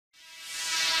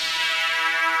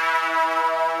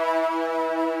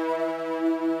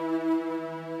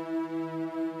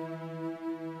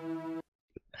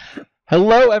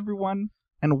Hello, everyone,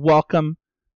 and welcome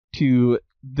to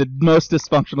the most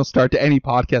dysfunctional start to any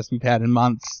podcast we've had in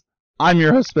months. I'm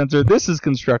your host, Spencer. This is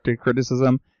Constructive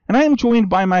Criticism, and I am joined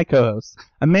by my co-host,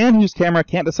 a man whose camera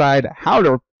can't decide how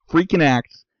to freaking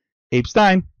act, Abe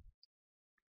Stein.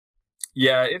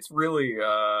 Yeah, it's really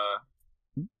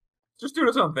just doing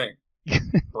its own thing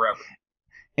forever.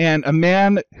 And a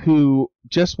man who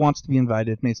just wants to be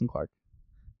invited, Mason Clark.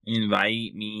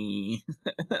 Invite me.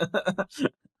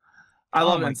 I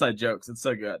love inside jokes. It's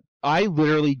so good. I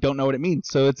literally don't know what it means,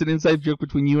 so it's an inside joke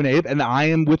between you and Abe, and I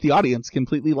am with the audience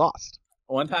completely lost.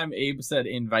 One time Abe said,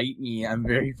 invite me. I'm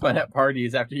very fun at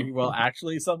parties after you, well,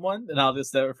 actually someone. And I'll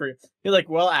just never forget. He's like,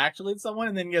 well, actually someone.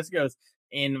 And then he just goes,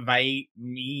 invite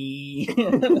me.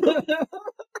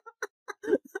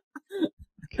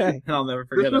 Okay. And I'll never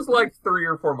forget. This was like 3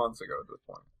 or 4 months ago at this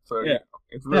point. So, yeah,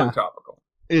 it's really topical.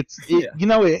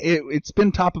 It's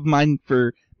been top of mind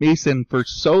for Mason for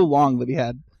so long that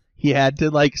he had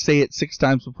to like say it 6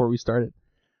 times before we started.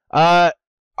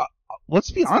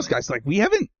 Let's be honest, guys. Like we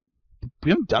haven't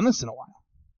done this in a while.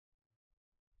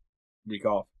 Week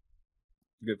off.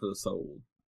 Good for the soul.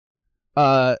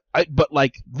 But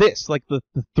like this, like the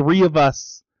three of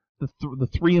us, the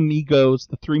three amigos,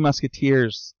 the three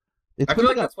musketeers. I feel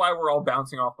like that's why we're all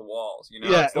bouncing off the walls. You know?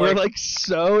 Yeah, we're like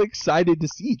so excited to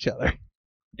see each other.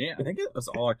 Yeah, I think it was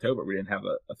all October. We didn't have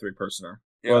a 3-personer.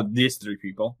 Yeah. Well, these 3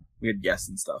 people. We had guests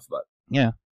and stuff, but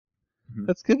yeah,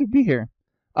 That's good to be here.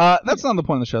 That's not the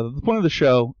point of the show. The point of the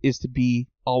show is to be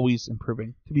always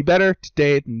improving, to be better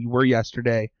today than you were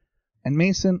yesterday. And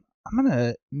Mason, I'm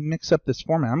gonna mix up this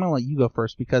format. I'm gonna let you go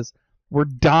first because we're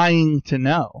dying to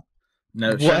know.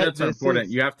 No, show notes are important.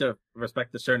 You have to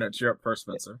respect the show notes. You're up first,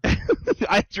 Spencer.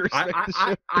 I have to respect the show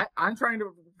notes. I'm trying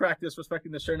to practice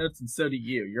respecting the show notes, and so do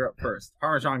you. You're up first.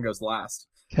 Parmesan goes last.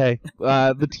 Okay.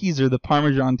 The teaser, the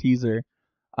Parmesan teaser.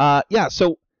 Yeah,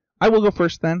 so I will go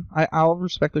first then. I'll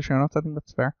respect the show notes. I think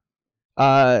that's fair.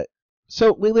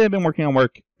 So lately I've been working on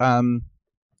work.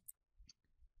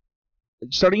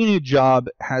 Starting a new job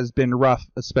has been rough,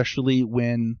 especially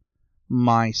when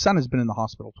my son has been in the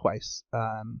hospital twice.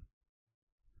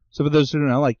 So for those who don't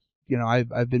know, like, you know,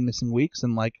 I've been missing weeks,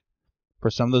 and like for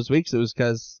some of those weeks it was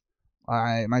because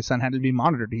my son had to be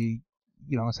monitored. He,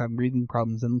 you know, was having breathing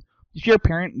problems, and if you're a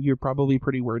parent, you're probably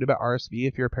pretty worried about RSV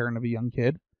if you're a parent of a young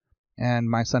kid. And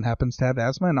my son happens to have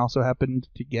asthma and also happened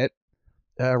to get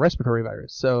respiratory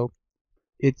virus. So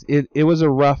it was a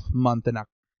rough month in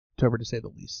October, to say the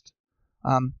least.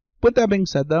 With that being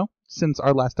said, though, since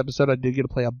our last episode, I did get to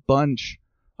play a bunch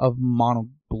of Mono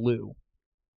Blue.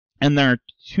 And there are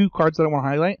 2 cards that I want to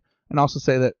highlight, and also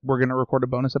say that we're going to record a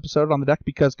bonus episode on the deck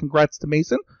because congrats to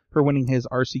Mason for winning his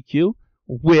RCQ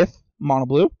with Mono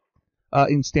Blue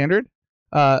in Standard.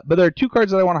 But there are 2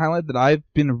 cards that I want to highlight that I've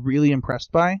been really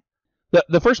impressed by.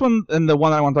 The first one, and the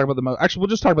one I want to talk about the most, actually we'll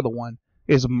just talk about the one,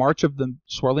 is March of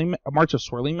Swirling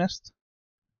Mist.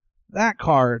 That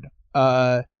card,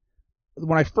 when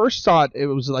I first saw it, it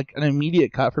was like an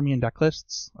immediate cut for me in deck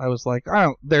lists. I was like,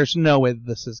 there's no way that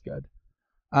this is good.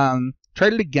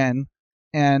 Tried it again,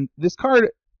 and this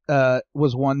card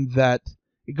was one that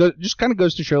just kind of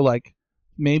goes to show, like,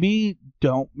 maybe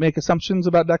don't make assumptions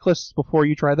about deck lists before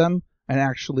you try them, and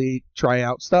actually try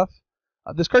out stuff.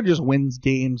 This card just wins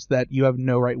games that you have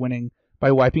no right winning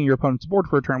by wiping your opponent's board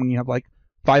for a turn when you have like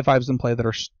 5/5s in play that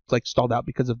are like stalled out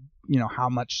because of, you know, how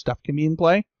much stuff can be in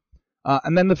play.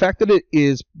 And then the fact that it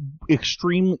is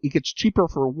it gets cheaper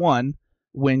for 1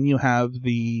 when you have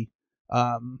the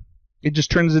it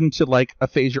just turns into like a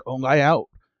phase your own guy out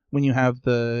when you have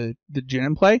the Djinn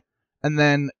in play, and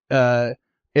then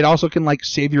it also can like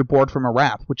save your board from a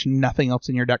wrath, which nothing else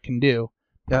in your deck can do.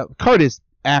 The card is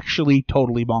actually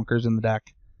totally bonkers in the deck,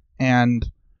 and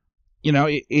you know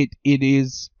it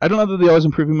is. I don't know that the always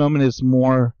improving moment is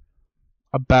more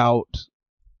about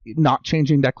not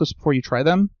changing deck lists before you try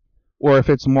them, or if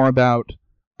it's more about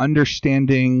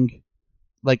understanding,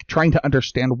 like trying to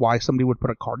understand why somebody would put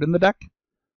a card in the deck.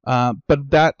 But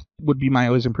that would be my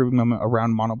always improving moment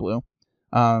around Mono Blue.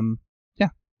 Yeah,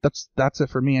 that's it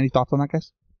for me. Any thoughts on that,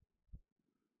 guys?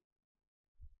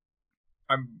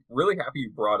 I'm really happy you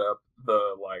brought up the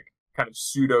like kind of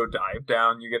pseudo dive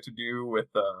down you get to do with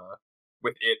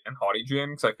it and Haughty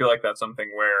Djinn, because I feel like that's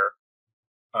something where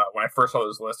when I first saw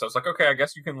this list, I was like, okay, I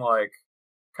guess you can like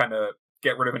kind of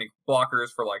get rid of any blockers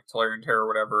for like Tolarian Terror or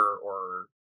whatever, or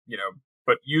you know,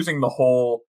 but using the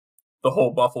whole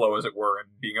buffalo, as it were, and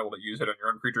being able to use it on your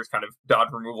own creatures, kind of dodge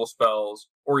removal spells,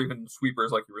 or even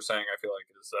sweepers, like you were saying, I feel like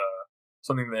is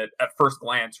something that at first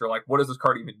glance you're like, what does this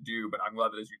card even do? But I'm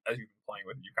glad that as you've been playing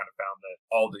with it, you kind of found that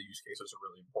all the use cases are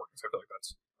really important. So I feel like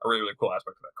that's a really, really cool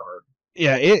aspect of that card.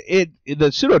 Yeah,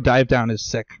 the pseudo dive down is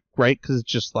sick, right? Because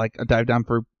it's just like a dive down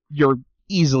for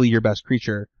easily your best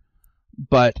creature,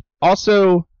 but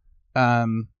also,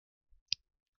 there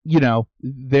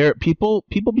people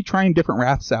be trying different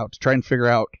wraths out to try and figure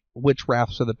out which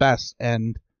wraths are the best,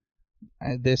 and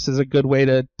this is a good way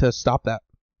to stop that.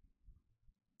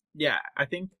 Yeah, I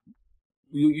think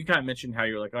you kind of mentioned how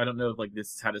you're like, I don't know if like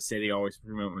this is how to say they always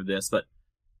remember this, but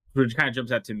what kind of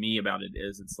jumps out to me about it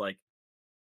is it's like,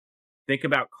 think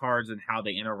about cards and how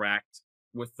they interact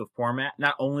with the format,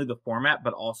 not only the format,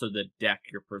 but also the deck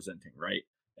you're presenting, right?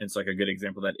 And it's like a good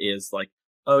example that is like,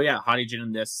 oh yeah, Haughty Djinn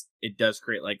in this, it does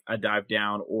create like a dive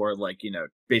down or like,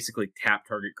 basically tap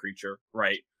target creature,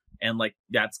 right? And like,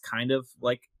 that's kind of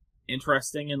like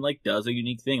interesting and like does a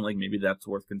unique thing. Like maybe that's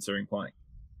worth considering playing.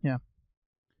 Yeah.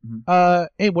 Mm-hmm.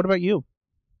 Hey, what about you?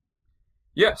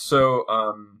 Yeah, so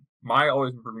my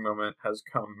always improving moment has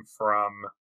come from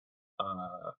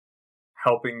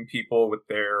helping people with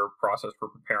their process for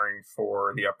preparing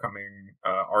for the upcoming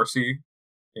RC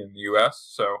in the US.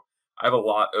 So I have a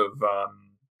lot of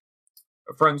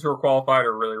friends who are qualified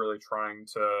or really, really trying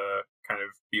to kind of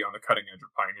be on the cutting edge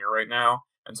of Pioneer right now.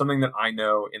 And something that I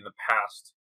know in the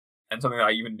past, and something that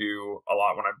I even do a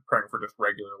lot when I'm preparing for just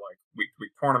regular like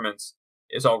week-to-week tournaments,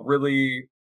 is I'll really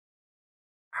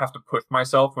have to push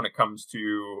myself when it comes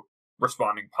to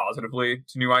responding positively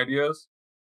to new ideas.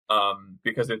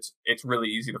 Because it's really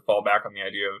easy to fall back on the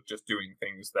idea of just doing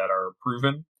things that are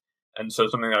proven. And so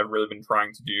something that I've really been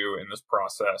trying to do in this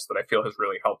process that I feel has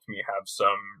really helped me have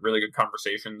some really good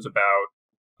conversations about,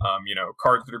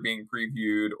 cards that are being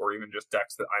previewed or even just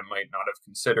decks that I might not have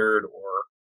considered or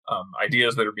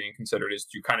ideas that are being considered is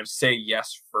to kind of say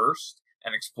yes first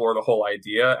and explore the whole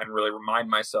idea and really remind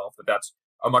myself that that's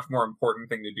a much more important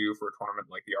thing to do for a tournament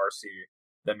like the RC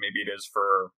than maybe it is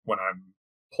for when I'm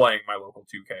playing my local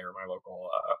 2K or my local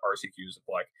RCQs of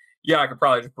like, yeah, I could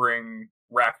probably just bring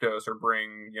Rakdos or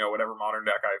bring, whatever modern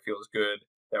deck I feel is good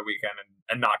that weekend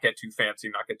and not get too fancy,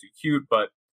 not get too cute.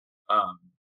 But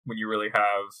when you really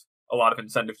have a lot of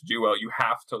incentive to do well, you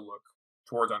have to look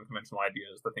towards unconventional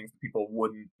ideas, the things that people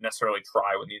wouldn't necessarily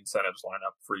try when the incentives line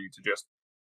up for you to just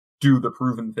do the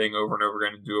proven thing over and over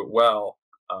again and do it well.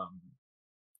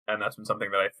 And that's been something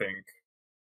that I think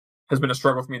has been a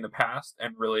struggle for me in the past,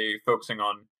 and really focusing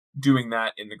on doing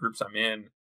that in the groups I'm in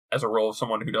as a role of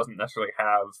someone who doesn't necessarily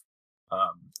have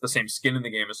the same skin in the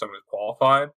game as someone who's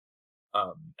qualified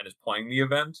and is playing the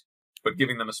event, but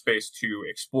giving them a space to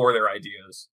explore their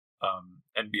ideas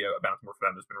and be a bounty board for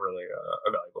them has been really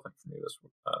a valuable thing for me this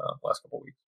last couple of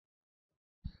weeks.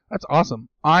 That's awesome.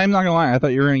 I'm not gonna lie, I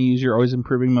thought you were gonna use your always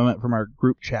improving moment from our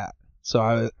group chat,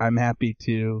 so I'm happy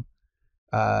to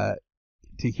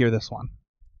hear this one.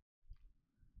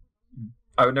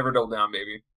 I would never double down,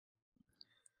 baby.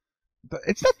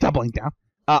 It's not doubling down.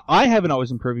 I have an always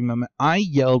improving moment. I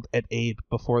yelled at Abe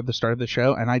before the start of the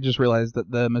show, and I just realized that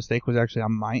the mistake was actually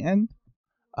on my end.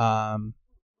 And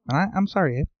I'm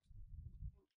sorry, Abe.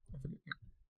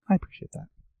 I appreciate that.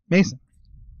 Mason.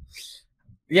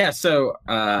 Yeah, so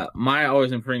my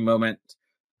always improving moment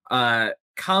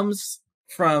comes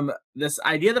from this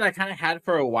idea that I kind of had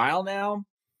for a while now,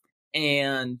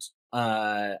 and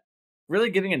really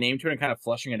giving a name to it and kind of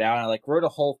fleshing it out. I wrote a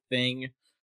whole thing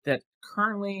that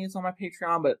currently is on my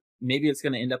Patreon, but maybe it's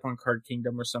going to end up on Card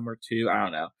Kingdom or somewhere too. I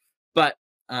don't know. But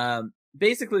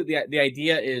basically, the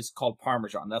idea is called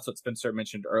Parmesan. That's what Spencer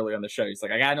mentioned earlier on the show. He's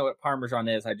like, I got to know what Parmesan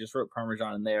is. I just wrote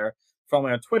Parmesan in there. Follow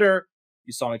me on Twitter.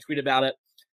 You saw me tweet about it.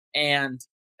 And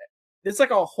it's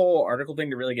like a whole article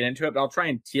thing to really get into it, but I'll try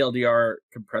and TLDR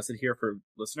compress it here for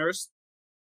listeners.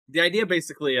 The idea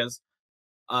basically is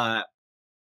hold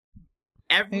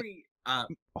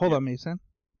on, Mason.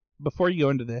 Before you go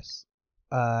into this,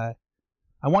 I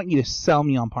want you to sell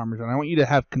me on Parmesan. I want you to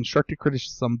have constructive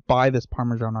criticism by this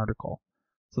Parmesan article.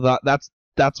 So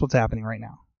that's what's happening right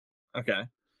now. Okay.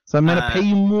 So I'm going to pay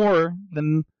you more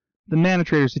than the Mana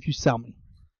Traders if you sell me.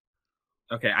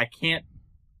 Okay, I can't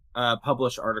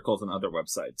publish articles on other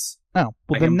websites. Oh,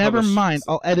 well then never mind.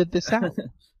 I'll edit this out.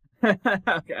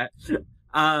 Okay.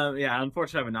 Yeah,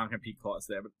 unfortunately I have a non-compete clause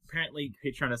there, but apparently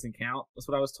Patreon doesn't count. That's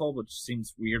what I was told, which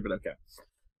seems weird, but okay.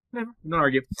 Whatever, don't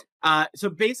argue. So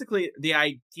basically, the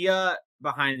idea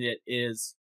behind it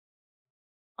is,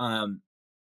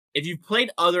 if you've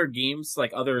played other games,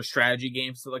 like other strategy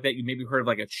games, stuff like that, you maybe heard of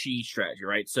like a chi strategy,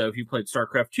 right? So if you played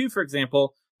StarCraft 2, for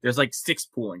example, there's like 6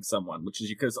 pooling someone, which is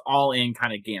because all in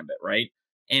kind of gambit, right?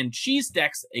 And cheese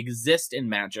decks exist in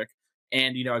Magic.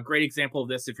 And, a great example of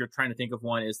this, if you're trying to think of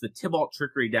one, is the Tibalt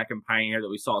Trickery deck in Pioneer that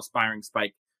we saw Aspiring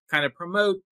Spike kind of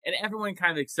promote. And everyone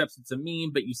kind of accepts it's a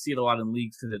meme, but you see it a lot in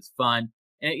leagues because it's fun.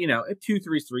 And, you know,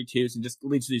 2-3s, 3-2s, and just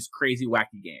leads to these crazy,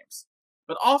 wacky games.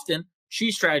 But often,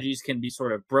 cheese strategies can be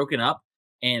sort of broken up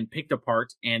and picked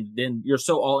apart, and then you're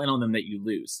so all in on them that you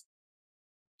lose.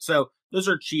 So those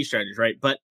are cheese strategies, right?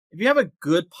 But if you have a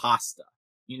good pasta,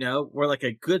 you know, or like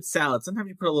a good salad, sometimes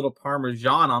you put a little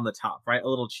Parmesan on the top, right? A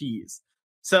little cheese.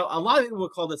 So a lot of people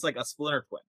would call this like a splinter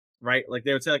twin, right? Like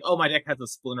they would say like, oh, my deck has a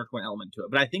splinter twin element to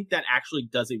it. But I think that actually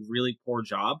does a really poor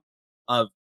job of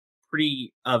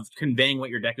conveying what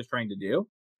your deck is trying to do.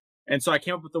 And so I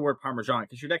came up with the word Parmesan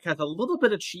because your deck has a little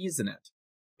bit of cheese in it,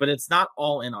 but it's not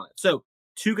all in on it. So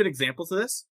two good examples of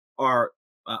this are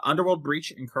Underworld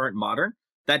Breach and Current Modern.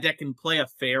 That deck can play a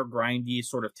fair, grindy,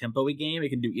 sort of tempo-y game. It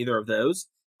can do either of those,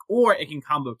 or it can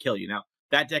combo kill you. Now,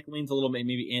 that deck leans a little bit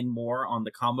maybe in more on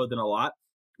the combo than a lot,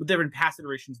 but there have been past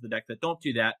iterations of the deck that don't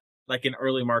do that, like in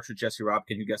early March with Jessie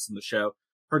Robkin, who guested on the show.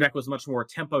 Her deck was much more a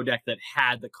tempo deck that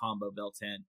had the combo built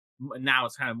in. Now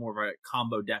it's kind of more of a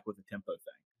combo deck with a tempo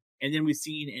thing. And then we've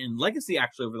seen in Legacy,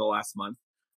 actually, over the last month,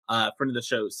 friend of the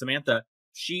show, Samantha,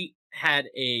 she had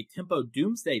a tempo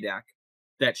Doomsday deck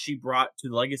that she brought to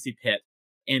the Legacy pit.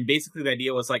 And basically the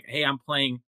idea was like, hey, I'm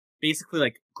playing basically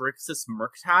like Grixis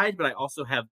Murktide, but I also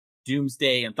have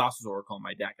Doomsday and Thassa's Oracle in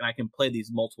my deck, and I can play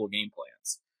these multiple game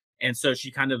plans. And so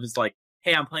she kind of is like,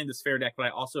 hey, I'm playing this fair deck, but I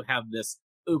also have this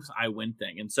oops, I win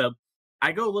thing. And so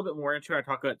I go a little bit more into it. I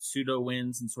talk about pseudo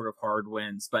wins and sort of hard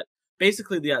wins, but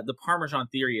basically the Parmesan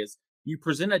theory is you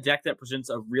present a deck that presents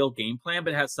a real game plan,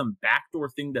 but has some backdoor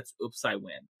thing that's oops, I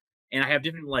win. And I have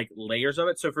different like layers of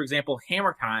it. So for example,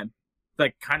 Hammer Time,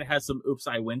 like kind of has some oops,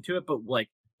 I win to it, but like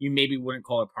you maybe wouldn't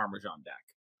call it a Parmesan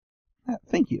deck.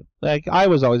 Thank you. Like I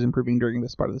was always improving during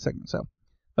this part of the segment, so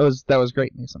that was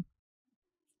great, Mason.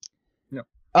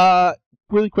 Yeah.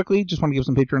 Really quickly, just want to give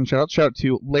some Patreon shout outs. Shout out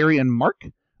to Larry and Mark.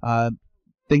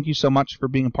 Thank you so much for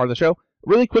being a part of the show.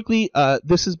 Really quickly,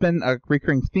 this has been a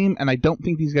recurring theme, and I don't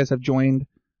think these guys have joined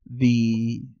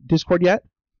the Discord yet.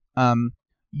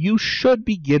 You should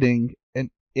be getting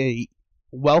a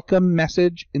welcome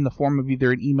message in the form of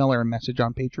either an email or a message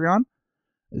on Patreon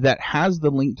that has the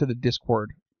link to the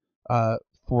Discord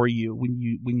for you when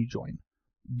you join.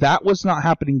 That was not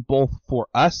happening both for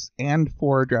us and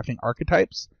for Drafting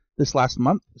Archetypes this last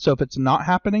month. So if it's not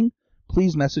happening,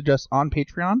 please message us on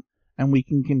Patreon and we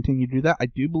can continue to do that. I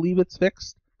do believe it's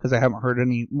fixed because I haven't heard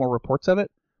any more reports of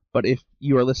it. But if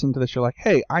you are listening to this, you're like,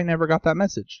 hey, I never got that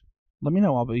message, let me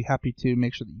know. I'll be happy to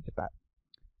make sure that you get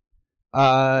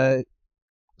that.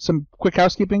 Some quick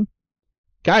housekeeping.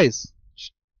 Guys,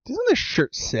 isn't this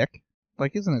shirt sick?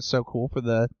 Like, isn't it so cool for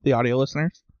the audio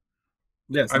listeners?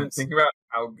 Yes. I've been thinking about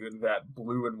how good that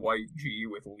blue and white G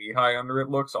with Lehigh under it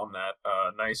looks on that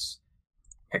nice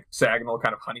hexagonal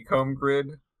kind of honeycomb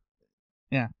grid.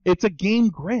 Yeah, it's a game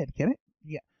grid. Get it?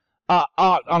 Yeah.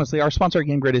 Honestly, our sponsor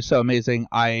Game Grid is so amazing.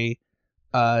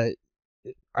 I've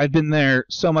been there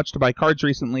so much to buy cards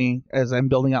recently as I'm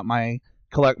building up my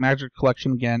Magic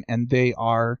collection again, and they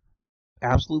are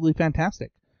absolutely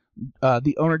fantastic.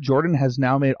 The owner Jordan has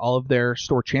now made all of their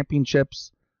store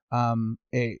championships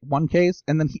 1Ks,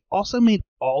 and then he also made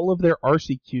all of their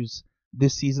RCQs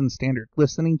this season standard,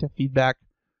 listening to feedback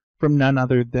from none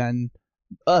other than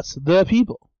us, the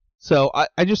people. So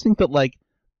I just think that, like,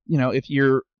 you know, if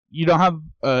you don't have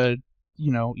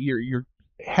you're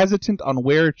hesitant on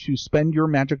where to spend your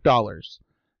Magic dollars,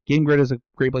 Game Grid is a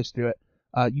great place to do it.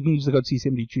 You can use the code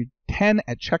CCMDQ10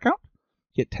 at checkout,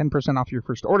 get 10% off your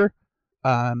first order,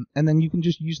 and then you can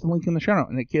just use the link in the show note,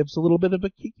 and it gives a little bit of a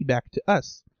kickback to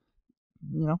us.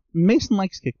 You know, Mason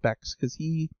likes kickbacks because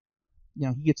he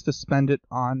gets to spend it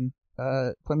on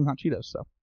Flaming Hot Cheetos, so.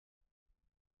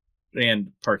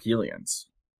 And Parkelians.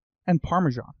 And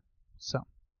Parmesan, so.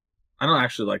 I don't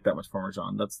actually like that much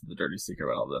Parmesan. That's the dirty secret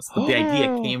about all this. But the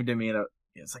idea came to me, and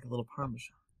it's like a little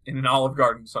Parmesan. In an Olive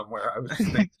Garden somewhere, I was just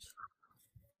thinking.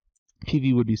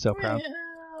 PV would be so proud.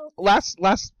 Last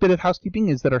bit of housekeeping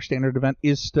is that our standard event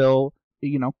is still,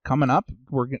 coming up.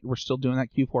 We're still doing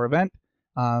that Q4 event.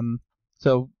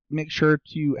 So make sure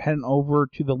to head over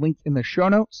to the link in the show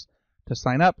notes to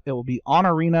sign up. It will be on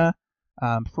Arena,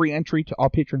 free entry to all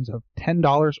patrons of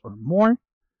 $10 or more.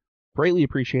 Greatly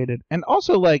appreciated. And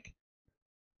also, I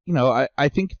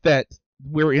think that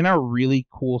we're in a really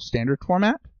cool standard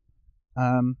format.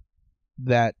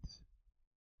 That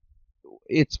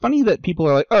it's funny that people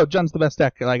are like, oh, Jun's the best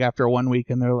deck, like, after 1 week,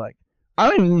 and they're like, I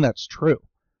don't even think that's true.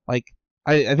 Like,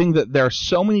 I think that there are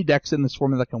so many decks in this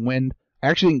format that can win. I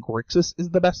actually think Grixis is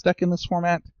the best deck in this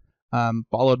format,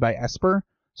 followed by Esper.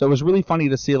 So it was really funny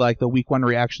to see, like, the week 1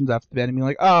 reactions after the event and being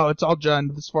like, oh, it's all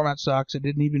Jun, this format sucks, it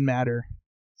didn't even matter.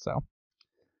 So,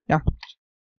 yeah.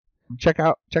 Check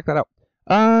that out.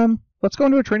 Let's go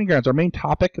into a training grounds. Our main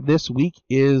topic this week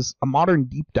is a modern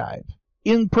deep dive.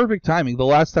 In perfect timing, the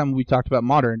last time we talked about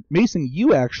modern, Mason,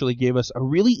 you actually gave us a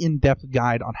really in-depth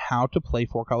guide on how to play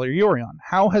 4-color Yorion.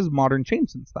 How has modern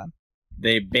changed since then?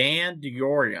 They banned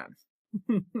Yorion.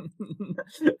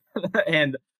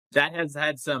 And that has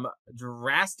had some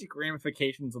drastic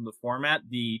ramifications on the format.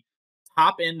 The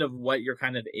top end of what you're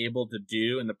kind of able to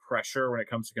do and the pressure when it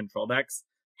comes to control decks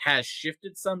has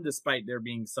shifted some, despite there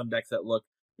being some decks that look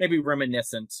maybe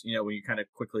reminiscent, when you kind of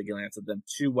quickly glance at them,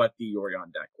 to what the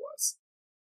Yorion deck was.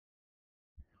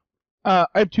 I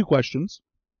have two questions.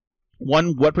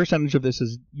 One, what percentage of this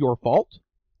is your fault?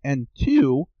 And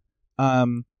two, how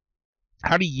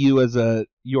do you, as a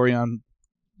Yorion,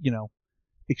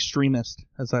 extremist,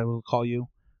 as I will call you,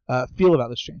 feel about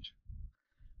this change?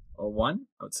 Well, one,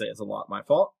 I would say it's a lot my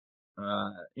fault.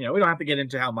 We don't have to get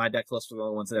into how my deck lists are the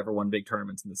only ones that ever won big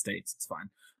tournaments in the States. It's fine.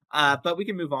 But we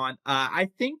can move on. I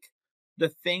think the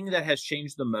thing that has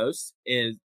changed the most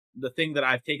is the thing that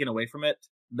I've taken away from it,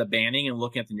 the banning and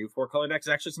looking at the new 4-color decks,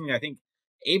 is actually something I think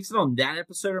Abe said on that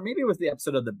episode, or maybe it was the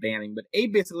episode of the banning, but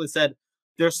Abe basically said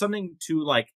there's something to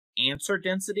like answer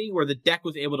density where the deck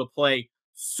was able to play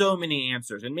so many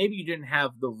answers, and maybe you didn't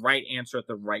have the right answer at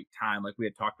the right time, like we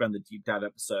had talked about in the deep dive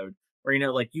episode, where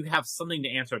you have something to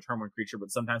answer a turn 1 creature,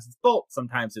 but sometimes it's Bolt,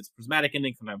 sometimes it's Prismatic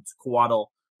Ending, sometimes it's Coatl,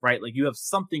 right? Like you have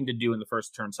something to do in the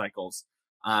first turn cycles,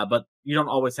 but you don't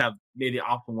always have maybe the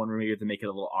optimal one where you have to make it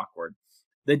a little awkward.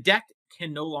 The deck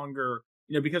can no longer,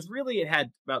 because really it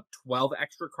had about 12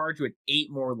 extra cards. You had 8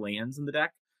 more lands in the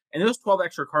deck, and those 12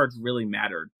 extra cards really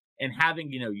mattered. And having,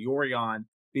 Yorion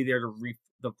be there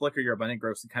to flicker your Abundant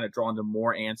Growth and kind of draw into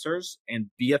more answers and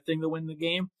be a thing to win the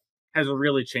game has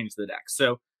really changed the deck.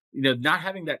 So, not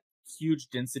having that huge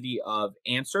density of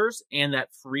answers and that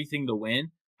free thing to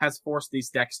win has forced these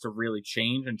decks to really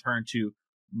change and turn to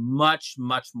much,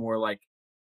 much more like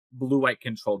blue-white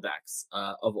control decks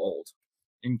of old,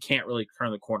 and can't really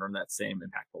turn the corner in that same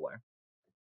impactful way.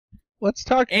 Let's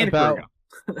talk about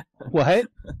what?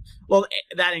 Well,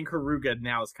 that and Karuga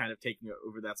now is kind of taking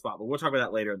over that spot, but we'll talk about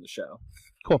that later in the show.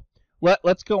 Cool.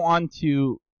 Let's go on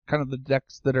to kind of the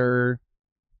decks that are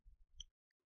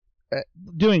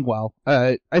doing well.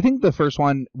 I think the first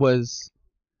one was...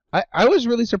 I was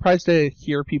really surprised to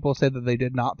hear people say that they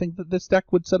did not think that this deck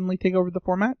would suddenly take over the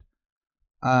format.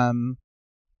 In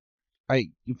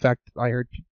fact, I heard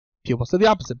people say the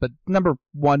opposite, but number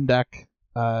one deck,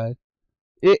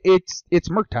 it's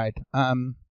Murktide.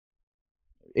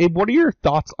 Abe, what are your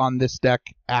thoughts on this deck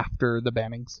after the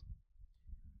bannings?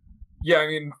 Yeah, I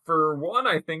mean, for one,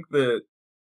 I think that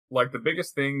the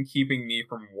biggest thing keeping me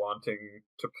from wanting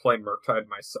to play Murktide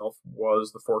myself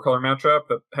was the 4-color matchup.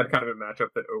 That had kind of a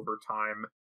matchup that over time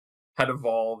had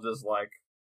evolved as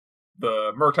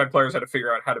the Murktide players had to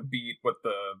figure out how to beat what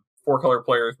the 4-color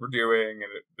players were doing,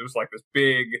 and it was this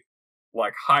big,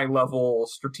 high-level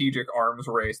strategic arms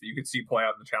race that you could see play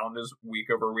out in the challenges week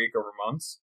over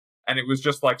months. And it was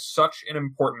just such an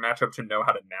important matchup to know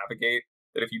how to navigate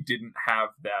that if you didn't have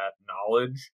that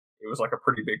knowledge, it was a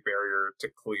pretty big barrier to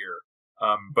clear.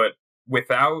 But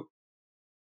without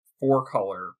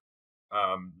 4-color,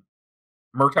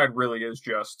 Murktide really is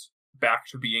just back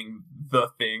to being the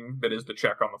thing that is the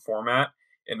check on the format,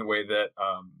 in the way that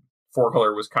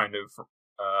 4-color was kind of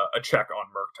a check on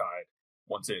Murktide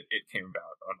once it came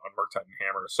about on Murktide and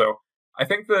Hammer. So I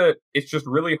think that it's just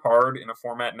really hard in a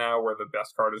format now where the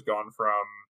best card has gone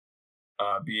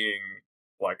from being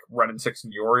Wrenn and 6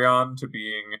 and Yorion to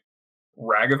being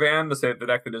Ragavan, to say that the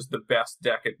deck that is the best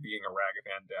deck at being a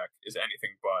Ragavan deck is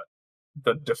anything but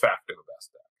the de facto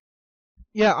best deck.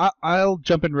 Yeah, I'll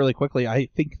jump in really quickly. I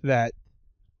think that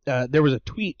there was a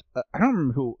tweet, I don't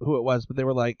remember who it was, but they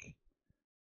were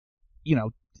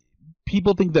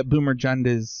people think that Boomer Jund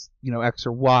is, X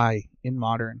or Y in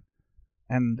Modern.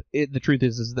 And the truth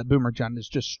is that Boomer Jund is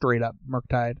just straight up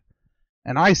Murktide.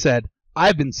 And I said,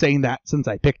 I've been saying that since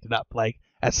I picked it up.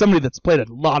 As somebody that's played a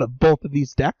lot of both of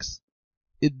these decks,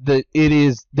 that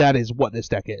is what this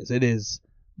deck is. It is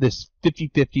this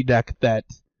 50-50 deck that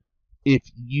if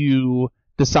you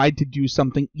decide to do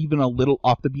something even a little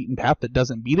off the beaten path that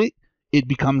doesn't beat it, it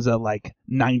becomes a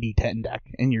 90-10 deck,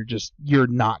 and you're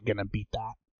not gonna beat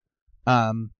that.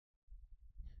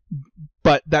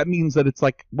 But that means that it's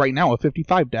right now a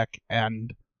 55 deck,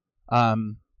 and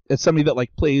as somebody that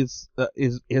plays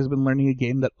has been learning a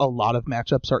game that a lot of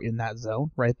matchups are in that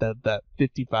zone, right? That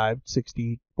 55,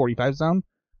 60, 45 zone.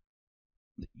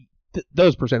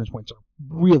 Those percentage points are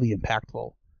really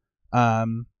impactful.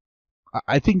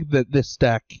 I think that this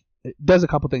deck does a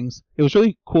couple things. It was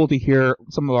really cool to hear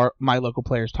some of my local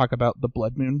players talk about the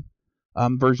Blood Moon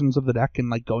versions of the deck and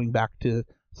like going back to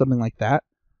something like that.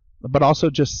 But also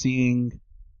just seeing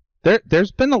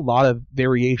there's been a lot of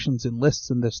variations in lists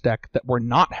in this deck that were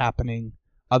not happening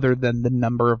other than the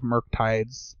number of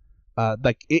Murktides.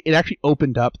 Like it actually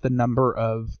opened up the number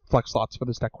of flex slots for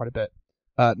this deck quite a bit.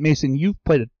 Mason, you've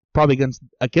played it probably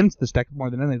against this deck more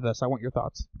than any of us. I want your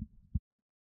thoughts.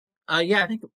 Yeah, I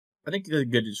think the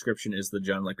good description is the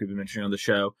Jund, like we've been mentioning on the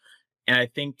show. And I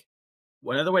think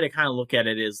another way to kind of look at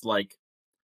it is like,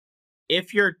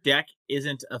 if your deck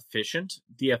isn't efficient,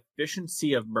 the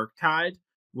efficiency of Murktide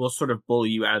will sort of bully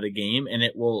you out of the game, and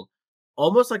it will,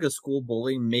 almost like a school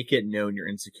bully, make it known your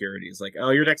insecurities. Like,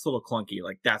 oh, your deck's a little clunky.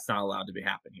 Like, that's not allowed to be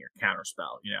happening here.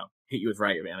 Counterspell, hit you with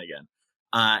Ragavan again.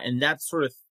 And that sort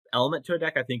of element to a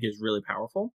deck, I think, is really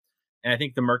powerful. And I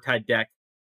think the Murktide deck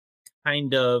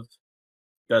kind of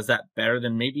does that better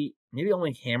than maybe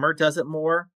only Hammer does it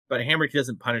more, but Hammer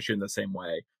doesn't punish you in the same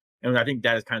way. And I think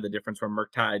that is kind of the difference where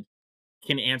Murktide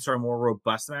can answer a more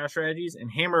robust amount of strategies, and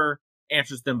Hammer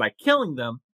answers them by killing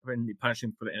them and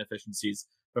punishing for the inefficiencies.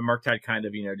 But Murktide kind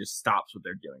of, just stops what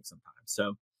they're doing sometimes.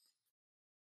 So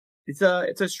it's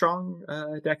a strong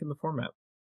deck in the format.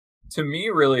 To me,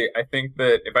 really, I think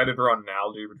that if I had to draw an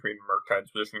analogy between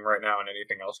Murktide's positioning right now and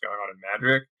anything else going on in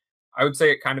Magic, I would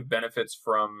say it kind of benefits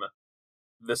from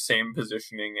the same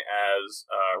positioning as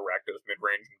Rakdos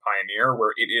Midrange and Pioneer,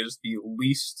 where it is the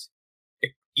least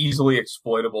easily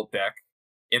exploitable deck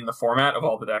in the format of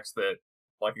all the decks that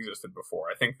existed before.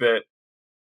 I think that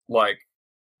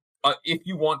if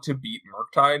you want to beat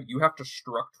Murktide, you have to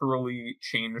structurally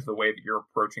change the way that you're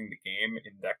approaching the game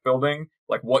in deck building.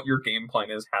 Like, what your game plan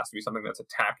is has to be something that's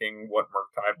attacking what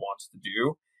Murktide wants to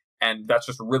do, and that's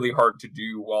just really hard to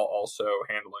do while also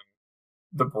handling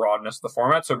the broadness of the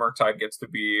format. So Murktide gets to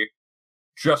be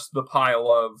just the pile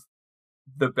of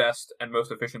the best and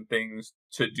most efficient things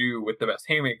to do with the best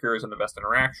haymakers and the best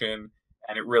interaction.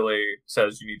 And it really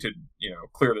says you need to,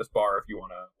 clear this bar if you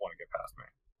want to get past me.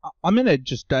 I'm going to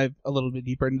just dive a little bit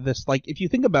deeper into this. Like, if you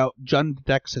think about Jund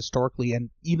decks historically,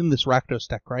 and even this Rakdos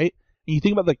deck, right? And you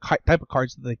think about the type of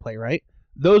cards that they play, right?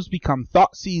 Those become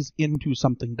Thoughtseize into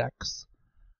something decks.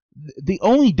 The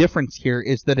only difference here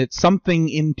is that it's something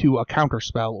into a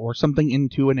counterspell or something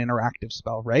into an interactive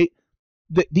spell, right?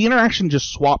 The interaction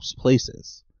just swaps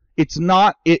places. It's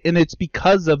not, and it's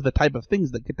because of the type of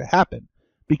things that get to happen.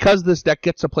 Because this deck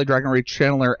gets to play Dragon Rage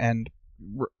Channeler and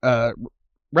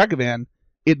Ragavan,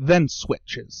 it then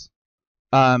switches.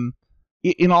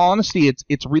 In all honesty,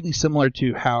 it's really similar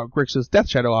to how Grixis Death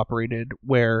Shadow operated,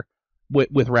 where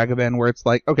with Ragavan, where it's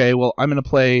like, okay, well, I'm going to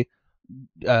play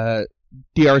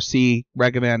DRC,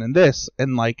 Ragavan, and this,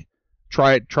 and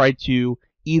try to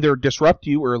either disrupt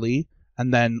you early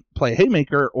and then play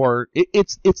Haymaker, or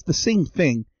it's the same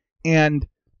thing. And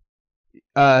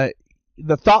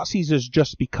the Thoughtseizes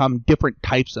just become different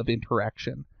types of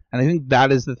interaction. And I think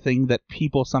that is the thing that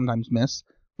people sometimes miss.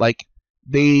 Like,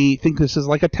 they think this is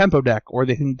like a tempo deck, or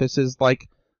they think this is like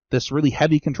this really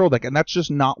heavy control deck, and that's just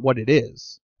not what it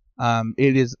is.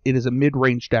 It is a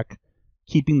mid-range deck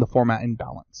keeping the format in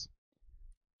balance.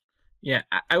 Yeah,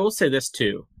 I will say this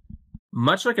too.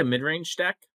 Much like a mid-range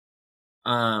deck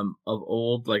of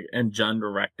old, and Jund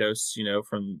or Rakdos,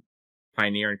 from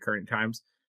Pioneer and current times,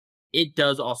 it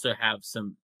does also have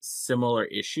some similar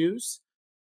issues,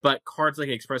 but cards like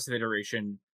Expressive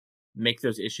Iteration make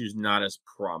those issues not as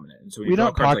prominent. And so we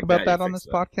don't talk about that on this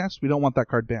podcast. We don't want that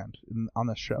card banned on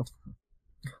this show.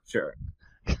 Sure.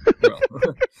 Well,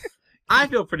 I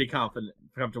feel pretty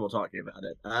comfortable talking about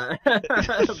it.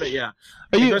 But yeah,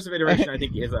 Expressive Iteration, I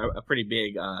think, is a pretty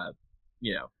big,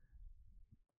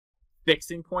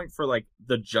 fixing point for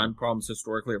the Jund problems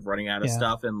historically of running out of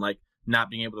stuff and not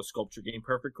being able to sculpt your game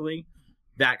perfectly.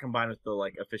 That combined with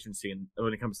the efficiency and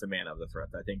when it comes to mana of the threat,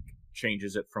 I think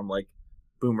changes it from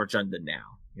Boomer Jund to now.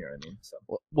 You know what I mean? So.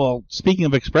 Well, speaking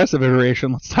of Expressive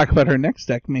Iteration, let's talk about our next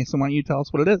deck. Mason, why don't you tell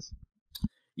us what it is?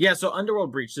 Yeah, so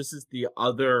Underworld Breach, this is the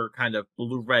other kind of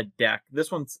blue-red deck.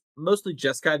 This one's mostly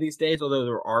Jeskai these days, although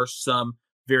there are some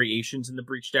variations in the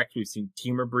Breach deck. We've seen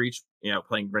Temur Breach,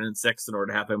 playing Brennan 6 in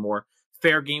order to have a more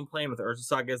fair game plan with Urza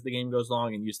Saga as the game goes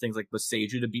along, and use things like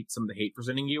Boseiju to beat some of the hate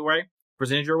presented your way.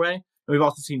 And we've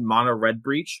also seen Mono Red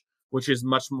Breach, which is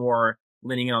much more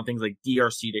leaning in on things like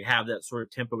DRC to have that sort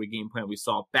of tempo-y game plan we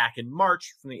saw back in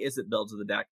March from the Izzet builds of the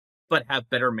deck, but have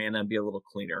better mana and be a little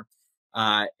cleaner.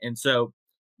 And so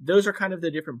those are kind of the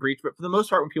different Breach, but for the most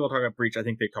part, when people talk about Breach, I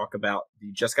think they talk about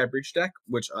the Jeskai Breach deck,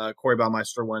 which Corey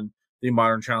Baumeister won the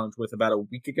Modern Challenge with about a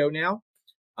week ago now.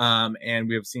 And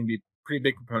we have seen be pretty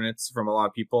big components from a lot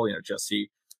of people. Jesse,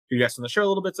 who you guys on the show a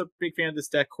little bit, is a big fan of this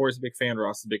deck. Corey's a big fan,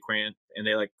 Ross is a big fan, and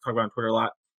they talk about it on Twitter a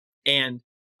lot. And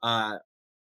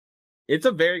It's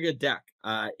a very good deck.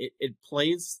 It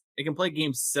can play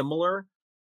games similar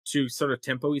to sort of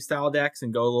tempo-y style decks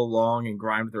and go a little long and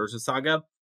grind with Urza Saga,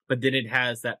 but then it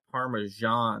has that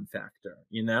Parmesan factor,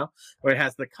 or it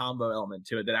has the combo element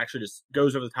to it that actually just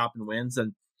goes over the top and wins.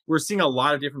 And we're seeing a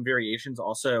lot of different variations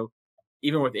also,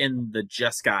 even within the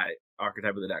Jeskai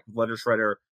archetype of the deck, Letter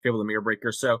Shredder, Fable the Mirror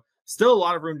Breaker. So still a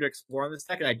lot of room to explore in this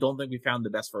deck, and I don't think we found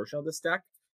the best version of this deck.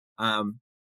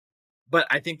 But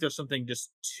I think there's something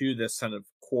just to this kind of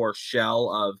core shell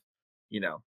of,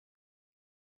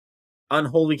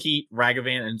 Unholy Heat,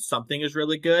 Ragavan, and something is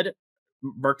really good.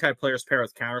 Murktide players pair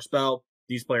with Counterspell.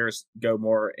 These players go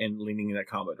more in leaning in that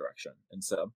combo direction. And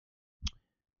so,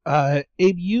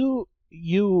 Abe,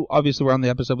 you obviously were on the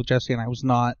episode with Jesse, and I was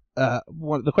not.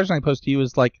 The question I posed to you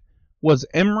is was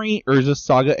Emry Urza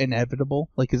Saga inevitable?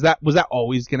 Was that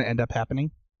always going to end up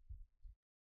happening?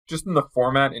 Just in the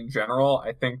format in general,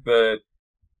 I think that,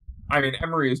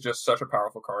 Emry is just such a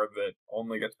powerful card that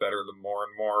only gets better the more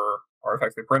and more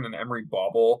artifacts they print, and Emry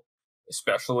Bauble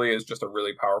especially is just a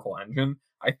really powerful engine.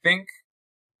 I think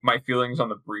my feelings on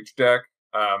the Breach deck,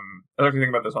 I was actually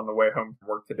thinking about this on the way home from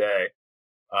work today,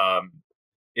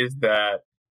 is that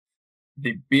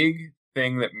the big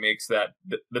thing that makes the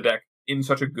deck in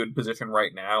such a good position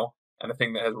right now, and the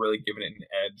thing that has really given it an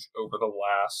edge over the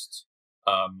last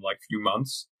few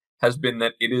months, has been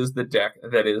that it is the deck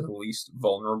that is least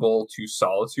vulnerable to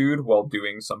Solitude while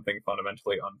doing something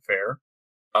fundamentally unfair.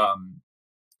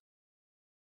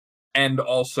 And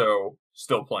also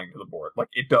still playing to the board.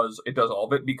 It does all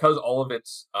of it, because all of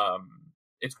its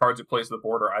cards it plays to the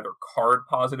board are either card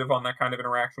positive on that kind of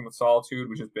interaction with Solitude,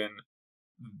 which has been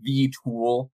the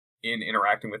tool in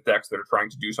interacting with decks that are trying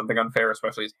to do something unfair,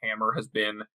 especially as Hammer has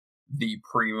been the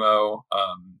primo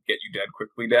get you dead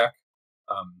quickly deck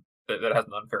that has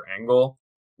an unfair angle.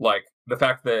 The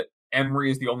fact that Emry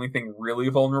is the only thing really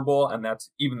vulnerable, and that is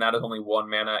only 1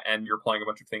 mana, and you're playing a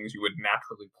bunch of things you would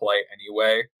naturally play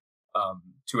anyway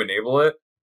to enable it.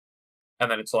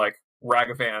 And then it's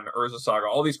Ragavan, Urza Saga,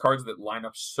 all these cards that line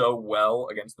up so well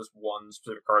against this one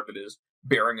specific card that is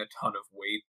bearing a ton of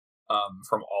weight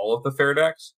from all of the fair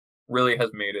decks, really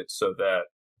has made it so that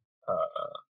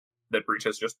that Breach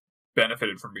has just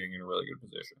benefited from being in a really good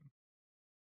position.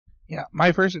 Yeah,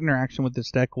 my first interaction with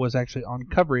this deck was actually on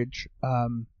coverage. I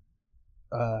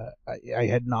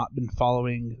had not been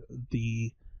following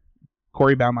the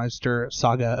Corey Baumeister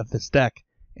saga of this deck,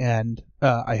 and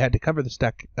I had to cover this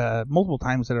deck multiple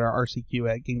times at our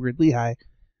RCQ at Game Grid Lehigh.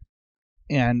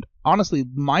 And honestly,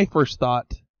 my first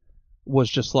thought was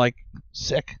just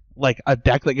sick. A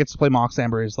deck that gets to play Mox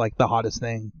Amber is the hottest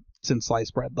thing since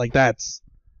sliced bread. That's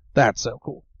so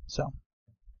cool. So,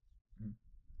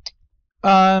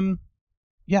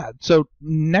 yeah. So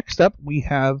next up we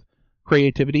have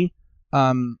creativity.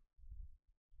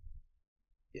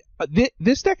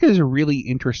 This deck is really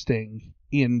interesting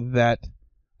in that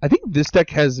I think this deck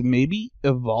has maybe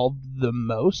evolved the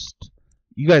most.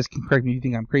 You guys can correct me if you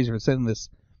think I'm crazy for saying this.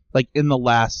 In the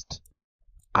last,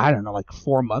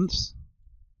 4 months.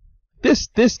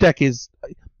 This deck is,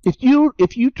 if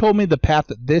you told me the path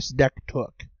that this deck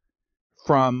took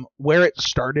from where it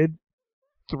started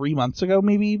 3 months ago,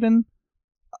 maybe even,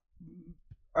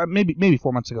 maybe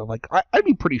 4 months ago, I'd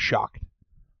be pretty shocked.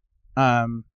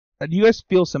 Do you guys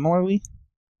feel similarly?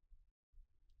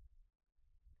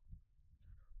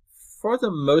 For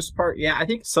the most part, yeah. I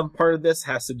think some part of this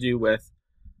has to do with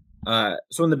so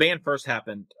when the ban first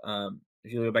happened,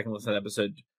 if you go back and listen to that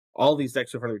episode, all these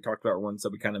decks so far that we talked about were ones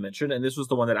that we kind of mentioned, and this was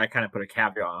the one that I kind of put a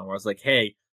caveat on, where I was like,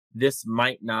 hey, this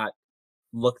might not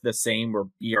look the same or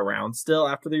be around still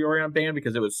after the Yorion ban,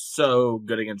 because it was so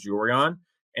good against Yorion,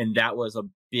 and that was a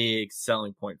big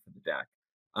selling point for the deck.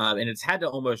 And it's had to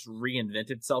almost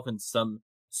reinvent itself in some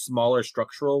smaller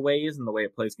structural ways in the way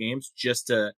it plays games, just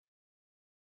to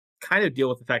kind of deal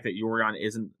with the fact that Yorion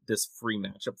isn't this free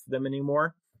matchup for them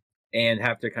anymore, and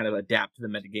have to kind of adapt to the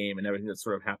metagame and everything that's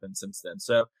sort of happened since then.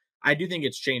 So I do think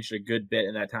it's changed a good bit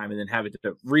in that time, and then have it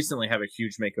to recently have a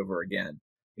huge makeover again.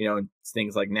 And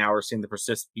things like now we're seeing the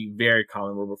persist be very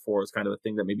common, where before it was kind of a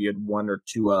thing that maybe you had 1 or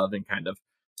 2 of and kind of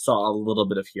saw a little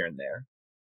bit of here and there.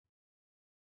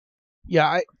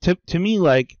 Yeah, to me,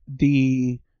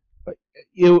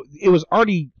 it was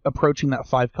already approaching that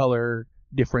 5-color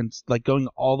difference, going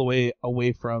all the way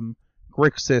away from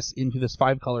Grixis into this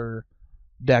 5-color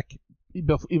deck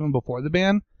even before the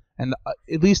ban. And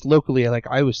at least locally,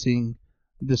 I was seeing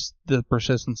the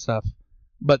persistent stuff.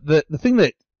 But the thing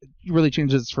that really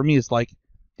changes for me is it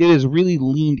has really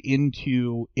leaned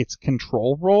into its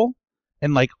control role,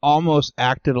 and almost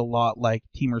acted a lot like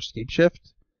Temur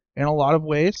Scapeshift in a lot of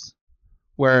ways,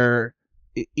 where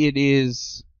it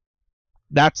is,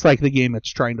 that's like the game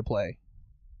it's trying to play.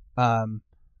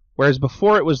 Whereas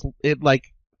before it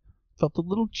like felt a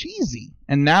little cheesy,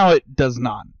 and now it does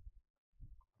not.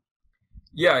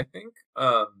 Yeah, I think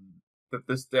that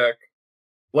this deck,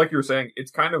 like you were saying,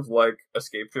 it's kind of like a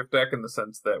Scapeshift deck in the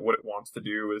sense that what it wants to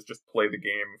do is just play the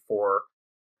game for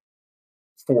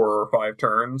 4 or 5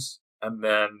 turns and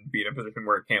then be in a position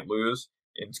where it can't lose.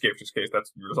 In Scapeshift's case,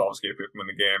 that's you resolve Scapeshift and win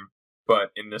the game.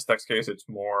 But in this deck's case, it's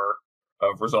more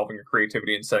of resolving your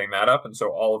creativity and setting that up. And so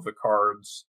all of the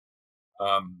cards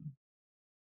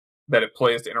that it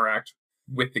plays to interact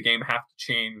with the game have to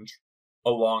change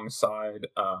alongside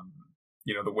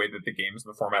the way that the games in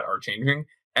the format are changing.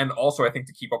 And also, I think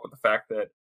to keep up with the fact that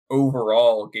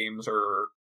overall games are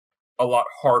a lot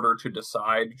harder to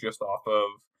decide just off of,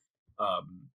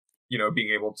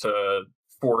 being able to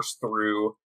force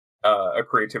through a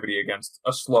creativity against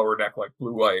a slower deck like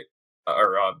blue-white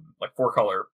or like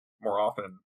 4-color more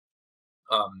often.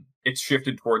 It's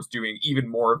shifted towards doing even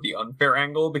more of the unfair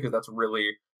angle because that's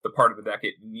really the part of the deck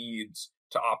it needs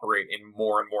to operate in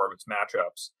more and more of its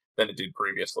matchups than it did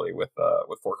previously with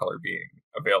 4-color being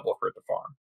available for it to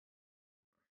farm.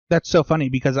 That's so funny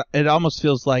because it almost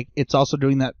feels like it's also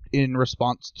doing that in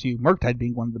response to Murktide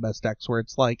being one of the best decks, where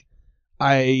it's like,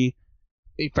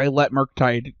 if I let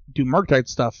Murktide do Murktide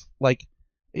stuff, like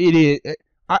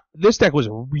this deck was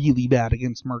really bad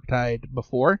against Murktide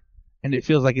before, and it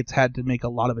feels like it's had to make a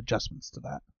lot of adjustments to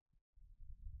that.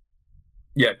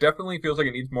 Yeah, it definitely feels like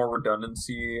it needs more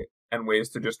redundancy and ways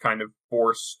to just kind of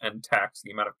force and tax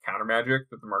the amount of counter magic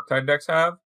that the Murktide decks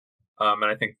have. And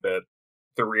I think that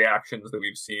the reactions that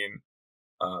we've seen,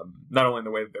 not only in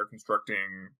the way that they're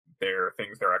constructing their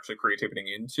things they're actually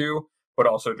creativity into, but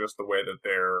also just the way that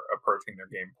they're approaching their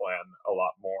game plan a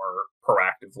lot more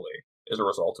proactively as a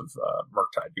result of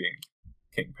Murktide being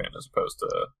Kingpin as opposed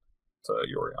to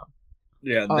Yorion.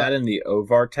 Yeah, that and the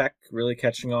Ovar tech really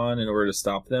catching on in order to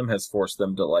stop them has forced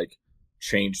them to like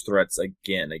change threats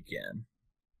again,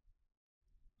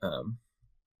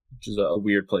 which is a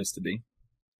weird place to be.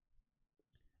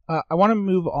 I want to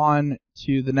move on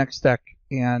to the next deck,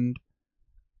 and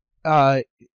I'm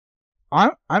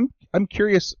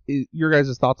curious your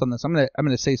guys' thoughts on this. I'm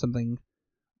gonna say something.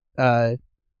 I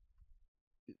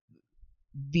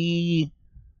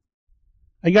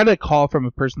got a call from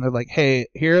a person. They're like, "Hey,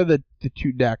 here are the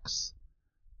 2 decks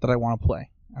that I want to play,"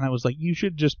 and I was like, "You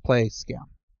should just play Scam."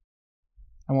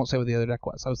 I won't say what the other deck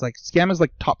was. I was like, "Scam is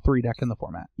like top 3 deck in the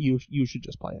format. You should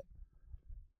just play it."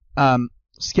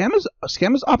 Scam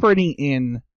is operating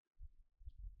in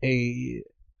a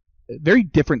very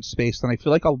different space than I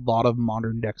feel like a lot of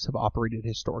modern decks have operated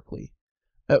historically.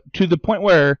 To the point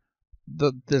where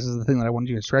this is the thing that I wanted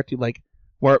you to direct you, like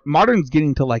where modern's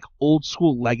getting to like old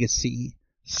school legacy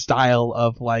style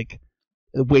of like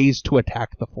ways to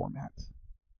attack the format.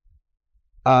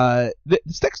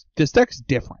 This deck's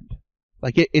different.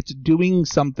 Like it's doing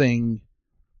something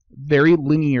very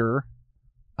linear.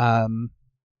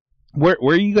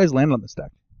 Where you guys land on this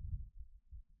deck?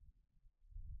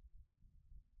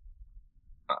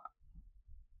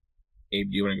 Abe,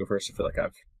 do you want to go first? I feel like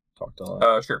I've talked a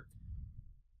lot. Sure.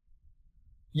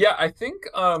 Yeah, I think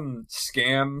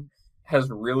Scam has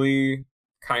really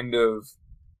kind of,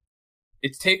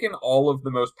 it's taken all of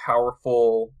the most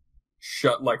powerful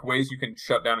ways you can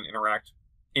shut down and interact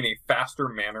in a faster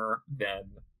manner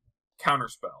than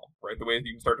Counterspell, right? The way that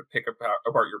you can start to pick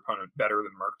apart your opponent better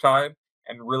than Murktide,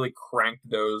 and really cranked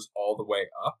those all the way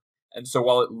up. And so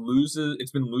while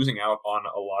it's been losing out on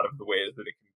a lot of the ways that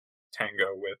it can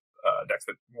tango with decks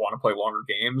that want to play longer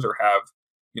games or have,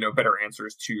 better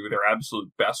answers to their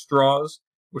absolute best draws,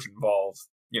 which involve,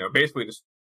 basically just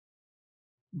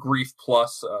grief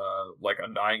plus, like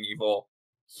Undying Evil.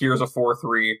 Here's a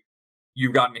 4/3.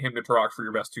 You've gotten him to Turok for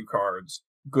your best 2 cards.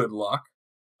 Good luck.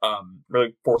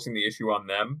 Really forcing the issue on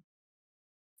them.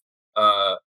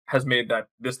 Has made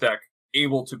this deck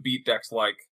able to beat decks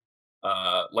like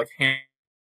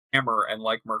Hammer and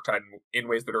like Murktide in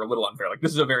ways that are a little unfair. Like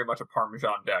this is a very much a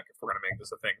Parmesan deck, if we're going to make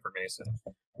this a thing for Mason,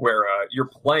 where you're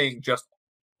playing just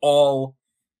all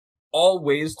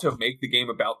ways to make the game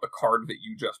about the card that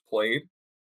you just played,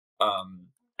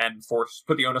 and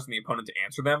put the onus on the opponent to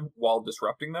answer them while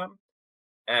disrupting them.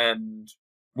 And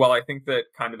while I think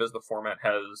that kind of as the format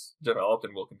has developed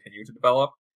and will continue to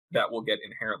develop, that will get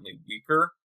inherently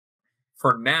weaker.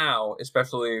 For now,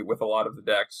 especially with a lot of the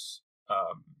decks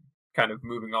kind of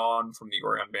moving on from the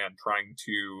Yorion ban, trying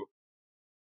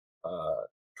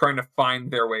to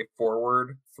find their way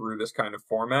forward through this kind of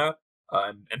format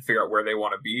and figure out where they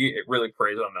want to be, it really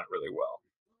preys on that really well.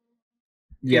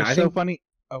 Yeah, it's I so think funny.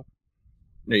 Oh,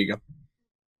 there you go.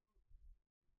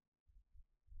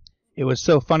 It was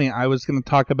so funny. I was going to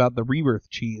talk about the Rebirth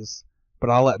cheese, but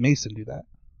I'll let Mason do that.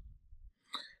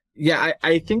 Yeah,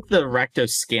 I think the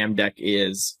Rakdos Scam deck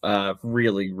is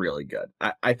really, really good.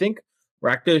 I think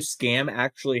Rakdos Scam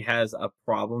actually has a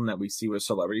problem that we see with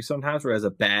celebrities sometimes, where it has a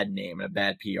bad name and a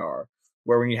bad PR.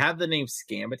 Where when you have the name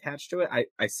Scam attached to it,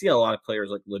 I see a lot of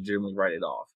players like legitimately write it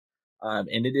off.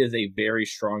 And it is a very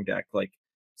strong deck, like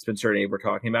Spencer and Abe were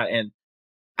talking about. And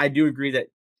I do agree that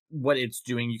what it's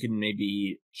doing, you can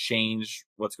maybe change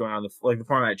what's going on. The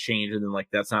format changed, and then like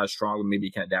that's not as strong, but maybe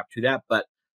you can adapt to that. But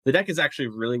the deck is actually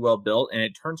really well built, and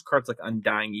it turns cards like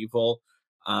Undying Evil,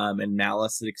 and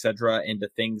Malice, etc., into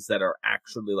things that are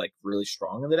actually like really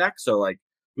strong in the deck. So like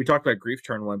we talked about Grief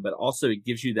turn 1, but also it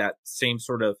gives you that same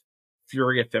sort of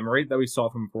Fury Ephemerate that we saw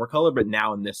from 4-color, but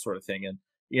now in this sort of thing.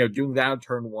 And doing that on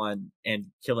turn 1 and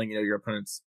killing your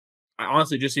opponent's,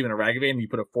 honestly, just even a Ragavan, you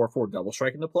put a 4/4 double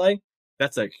strike into play.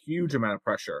 That's a huge amount of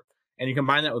pressure. And you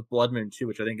combine that with Blood Moon too,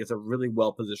 which I think is a really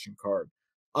well-positioned card.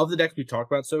 Of the decks we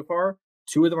talked about so far,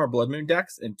 2 of them are Blood Moon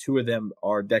decks, and 2 of them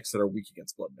are decks that are weak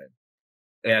against Blood Moon.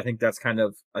 And I think that's kind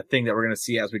of a thing that we're going to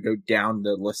see as we go down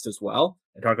the list as well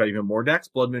and talk about even more decks.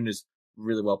 Blood Moon is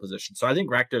really well-positioned. So I think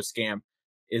Rakdos Scam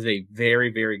is a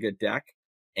very, very good deck.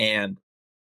 And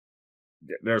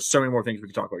there's so many more things we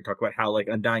can talk about. We can talk about how like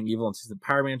Undying Evil and Seasoned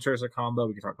Pyromancer is a combo.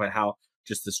 We can talk about how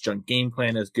just this junk game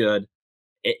plan is good.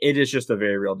 It is just a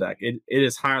very real deck. It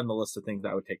is high on the list of things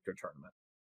I would take to a tournament.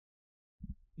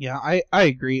 Yeah, I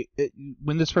agree.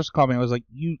 When this first called me, I was like,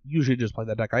 you should just play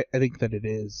that deck. I think that it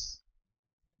is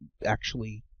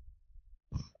actually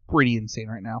pretty insane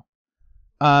right now.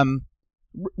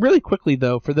 Really quickly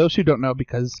though, for those who don't know,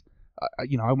 because I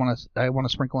want to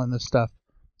sprinkle in this stuff.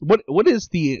 What is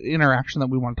the interaction that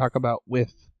we want to talk about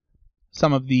with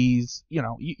some of these?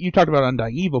 You talked about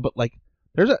Undying Evil, but like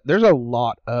there's a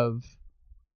lot of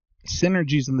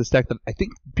synergies in this deck that I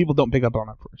think people don't pick up on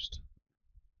at first.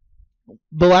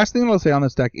 The last thing I'll say on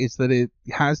this deck is that it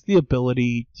has the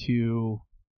ability to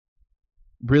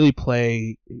really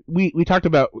play. We talked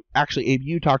about, actually, Abe,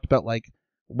 you talked about like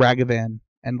Ragavan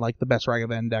and like the best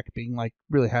Ragavan deck being like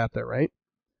really high up there, right?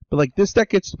 But like this deck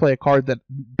gets to play a card that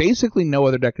basically no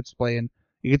other deck gets to play in.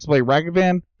 It gets to play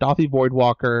Ragavan, Dauthi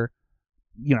Voidwalker,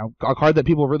 a card that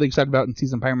people are really excited about in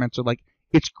Seasoned Pyromancer. Like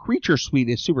its creature suite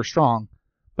is super strong,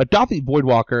 but Dauthi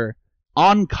Voidwalker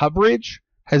on coverage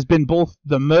has been both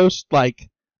the most like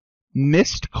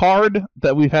missed card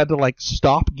that we've had to like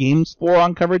stop games for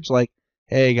on coverage. Like,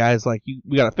 hey guys, like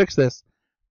we gotta fix this.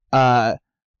 And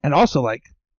also like,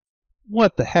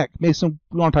 what the heck, Mason?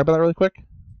 We want to talk about that really quick?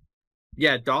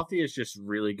 Yeah, Dauthi is just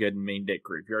really good in main deck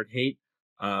graveyard hate.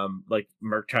 Like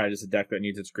Murktide is a deck that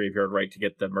needs its graveyard right to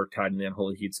get the Murktide and the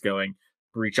Unholy Heats going.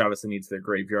 Breach obviously needs their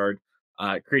graveyard.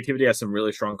 Creativity has some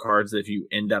really strong cards that if you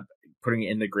end up putting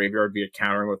it in the graveyard via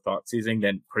countering with Thoughtseize,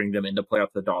 then putting them into play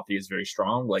off the Dauthi is very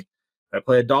strong. Like, if I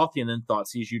play a Dauthi and then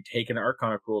Thoughtseize, you take an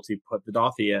Archon of Cruelty, put the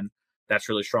Dauthi in. That's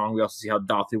really strong. We also see how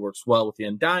Dauthi works well with the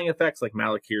Undying effects, like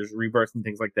Malakir's Rebirth and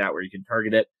things like that, where you can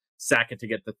target it, sack it to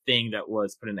get the thing that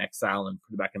was put in exile and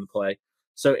put it back into play.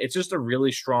 So it's just a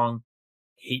really strong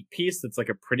hate piece that's like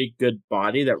a pretty good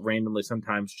body that randomly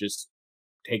sometimes just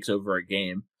takes over a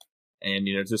game and,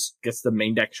 just gets the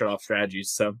main deck shut off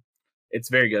strategies. So it's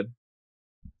very good.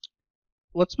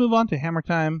 Let's move on to Hammer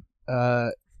Time.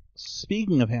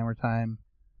 Speaking of Hammer Time,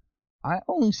 I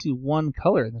only see one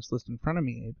color in this list in front of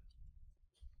me, Abe.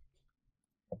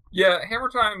 Yeah, Hammer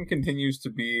Time continues to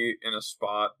be in a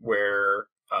spot where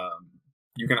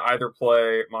you can either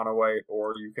play mono white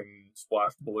or you can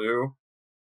splash blue.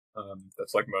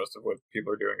 That's like most of what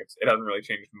people are doing. It hasn't really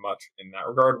changed much in that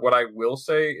regard. What I will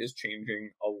say is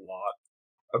changing a lot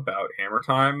about Hammer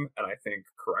Time, and I think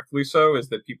correctly so, is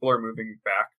that people are moving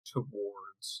back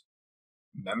towards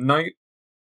Memnite,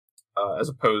 as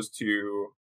opposed to,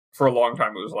 for a long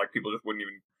time, it was like people just wouldn't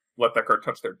even let that card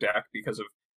touch their deck because of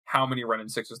how many run in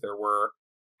sixes there were,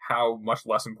 how much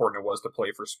less important it was to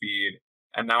play for speed.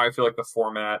 And now I feel like the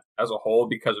format as a whole,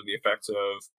 because of the effects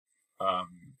of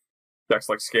decks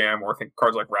like Scam or I think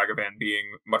cards like Ragavan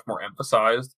being much more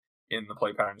emphasized in the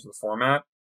play patterns of the format,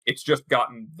 it's just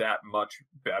gotten that much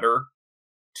better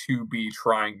to be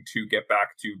trying to get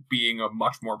back to being a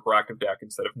much more proactive deck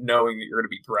instead of knowing that you're going to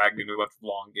be dragged into a bunch of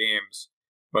long games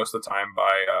most of the time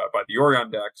by the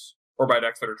Yorion decks or by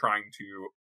decks that are trying to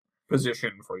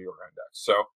position for the Yorion decks.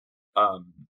 So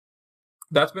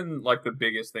that's been like the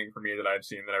biggest thing for me that I've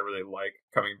seen that I really like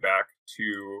coming back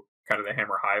to kind of the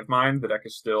Hammer Hive Mind. The deck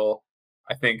is still,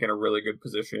 I think, in a really good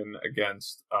position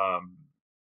against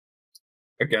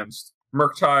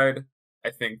Murktide. I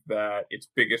think that its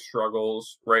biggest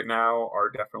struggles right now are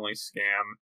definitely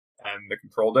Scam and the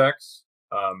control decks.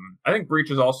 I think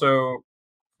Breach is also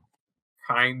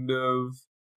kind of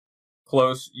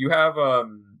close. You have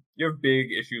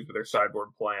big issues with their sideboard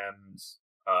plans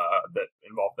that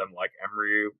involve them like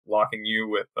Emery locking you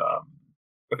with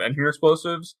engineer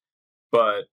explosives,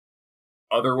 but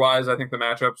otherwise, I think the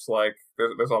matchups, like,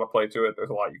 there's a lot of play to it. There's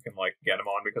a lot you can, like, get them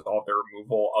on because all of their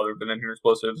removal, other than engineer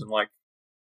explosives and, like,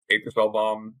 Aether Spell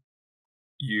Bomb,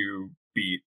 you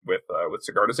beat with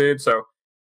Sigarda's Aid. So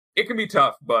it can be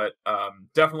tough, but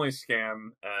definitely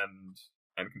Scam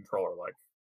and Control are, like,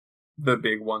 the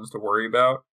big ones to worry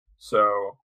about.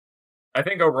 So I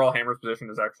think overall Hammer's position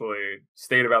has actually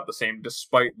stayed about the same,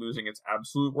 despite losing its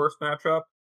absolute worst matchup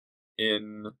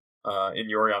in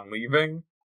Yorion leaving.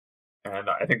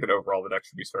 And I think that overall the deck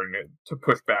should be starting to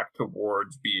push back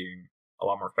towards being a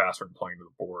lot more faster and playing to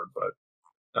the board, but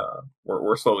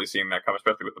we're slowly seeing that come,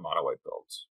 especially with the mono white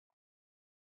builds.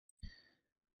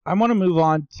 I want to move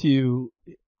on to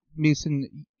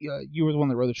Mason. You were the one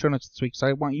that wrote the show notes this week, so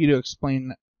I want you to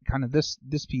explain kind of this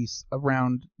piece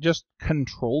around just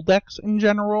control decks in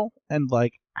general and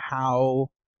like how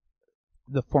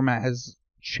the format has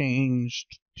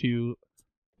changed to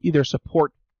either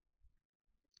support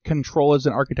control as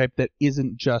an archetype that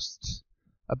isn't just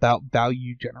about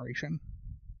value generation.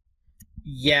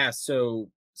 Yeah,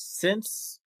 so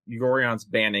since Yorion's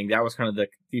banning, that was kind of the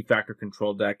de facto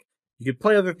control deck. You could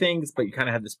play other things, but you kind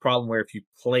of had this problem where if you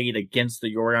played against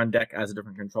the Yorion deck as a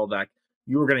different control deck,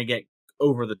 you were going to get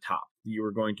over the top. You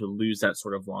were going to lose that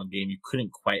sort of long game. You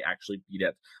couldn't quite actually beat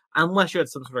it unless you had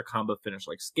some sort of combo finish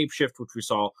like Scape Shift, which we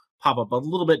saw pop up a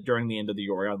little bit during the end of the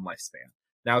Yorion lifespan.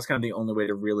 That was kind of the only way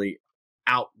to really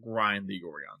outgrind the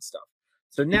Yorion stuff.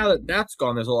 So now that that's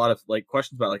gone, there's a lot of like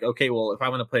questions about like, okay, well, if I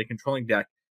want to play a controlling deck,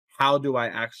 how do I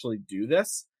actually do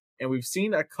this? And we've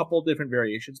seen a couple different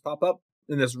variations pop up,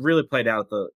 and this really played out at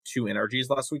the two energies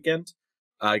last weekend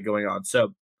going on.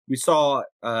 So we saw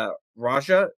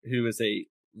Raja, who is a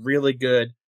really good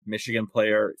Michigan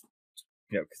player,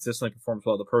 consistently performs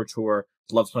well at the Pro Tour,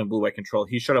 loves playing blue-white control.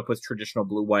 He showed up with traditional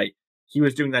blue-white. He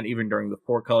was doing that even during the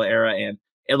four-color era, and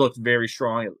it looked very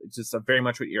strong. It's just very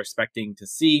much what you're expecting to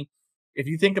see. If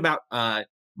you think about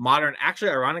modern,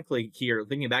 actually, ironically, here,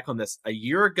 thinking back on this, a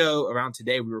year ago around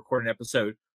today, we recorded an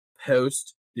episode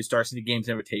post the Star City Games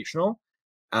Invitational.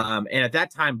 And at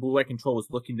that time, blue-white control was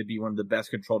looking to be one of the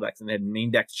best control decks, and they had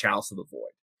main deck Chalice of the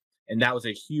Void. And that was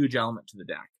a huge element to the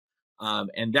deck.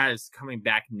 And that is coming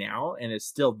back now and is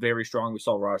still very strong. We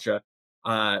saw Raja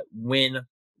win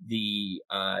the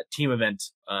team event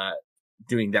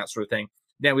doing that sort of thing.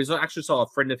 Then we actually saw a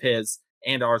friend of his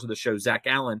and ours of the show, Zach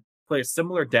Allen, play a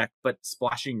similar deck, but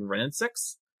splashing Wrenn and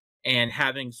Six and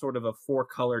having sort of a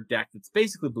four-color deck that's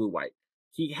basically blue-white.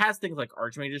 He has things like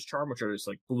Archmage's Charm, which are just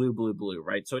like blue, blue, blue,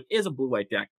 right? So it is a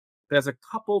blue-white deck. But has a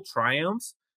couple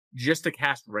Triomes just to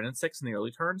cast Wrenn and Six in the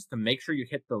early turns to make sure you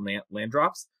hit the land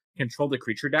drops, control the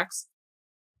creature decks,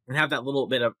 and have that little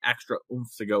bit of extra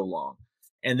oomph to go along.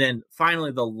 And then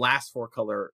finally, the last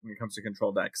four-color when it comes to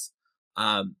control decks,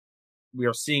 we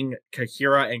are seeing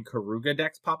Kaheera and Karuga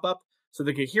decks pop up. So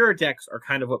the Kaheera decks are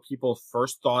kind of what people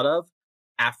first thought of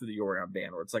after the Yorion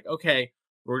ban, where it's like, okay,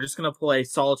 we're just going to play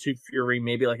Solitude Fury,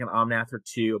 maybe like an Omnath or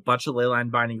two, a bunch of Leyline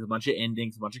Bindings, a bunch of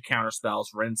Endings, a bunch of counter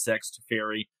spells, Wrenn 6 to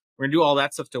Fairy. We're going to do all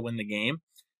that stuff to win the game,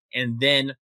 and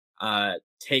then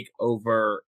take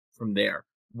over from there.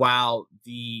 While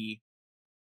the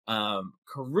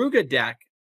Karuga deck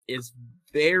is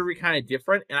very kind of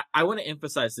different, and I want to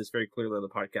emphasize this very clearly on the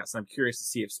podcast, and I'm curious to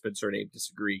see if Spencer and Abe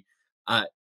disagree.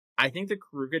 I think the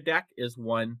Karuga deck is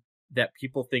one that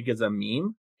people think is a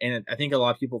meme, and I think a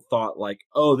lot of people thought like,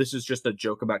 oh, this is just a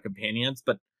joke about companions,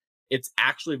 but it's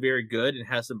actually very good and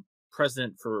has some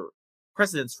precedence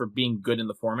for being good in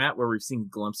the format, where we've seen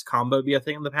Glimpse combo be a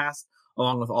thing in the past,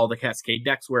 along with all the Cascade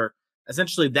decks, where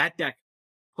essentially that deck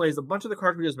plays a bunch of the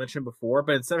cards we just mentioned before,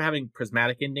 but instead of having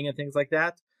Prismatic Ending and things like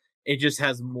that, it just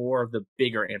has more of the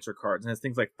bigger answer cards, and has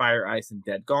things like Fire, Ice, and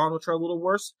Dead Gone, which are a little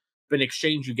worse. But in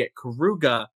exchange, you get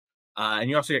Karuga, and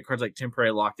you also get cards like Temporary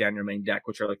Lockdown in your main deck,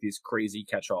 which are like these crazy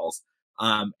catch-alls.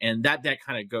 And that deck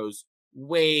kind of goes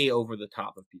way over the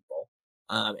top of people,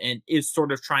 and is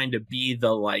sort of trying to be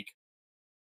the like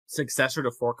successor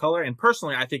to four color. And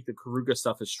personally, I think the Karuga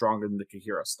stuff is stronger than the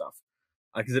Kaheera stuff,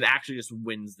 because it actually just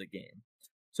wins the game.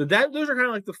 So those are kind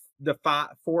of like the 4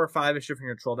 or 5-ish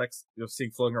different control decks you'll see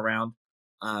floating around.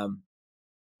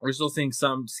 We're still seeing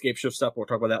some Scape Shift stuff. We'll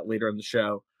talk about that later in the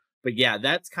show. But yeah,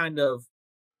 that's kind of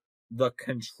the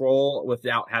control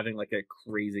without having like a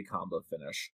crazy combo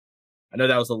finish. I know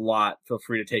that was a lot. Feel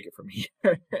free to take it from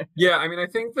here. Yeah, I mean, I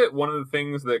think that one of the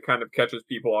things that kind of catches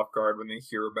people off guard when they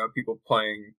hear about people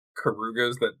playing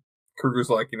Karugas that Karuga's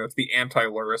like, it's the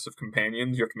anti-Lurrus of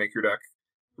companions. You have to make your deck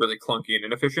really clunky and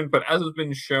inefficient. But as has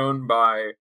been shown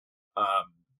by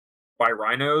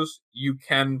Rhinos, you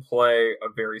can play a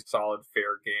very solid,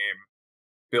 fair game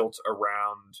built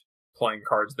around playing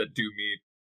cards that do meet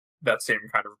that same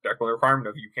kind of deck building requirement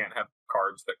of you can't have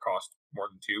cards that cost more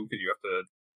than 2 because you have to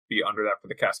be under that for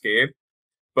the Cascade.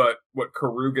 But what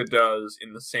Karuga does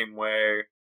in the same way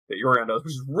that Yorion does,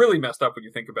 which is really messed up when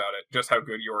you think about it, just how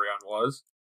good Yorion was,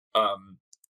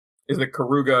 is that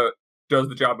Karuga does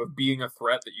the job of being a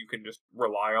threat that you can just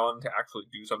rely on to actually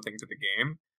do something to the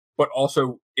game, but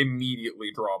also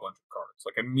immediately draw a bunch of cards.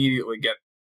 Like, immediately get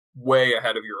way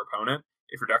ahead of your opponent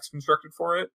if your deck's constructed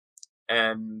for it.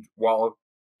 And while,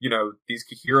 these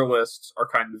Kahira lists are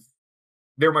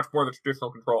they're much more the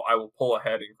traditional control, I will pull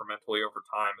ahead incrementally over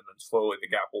time, and then slowly the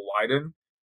gap will widen.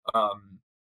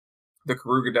 The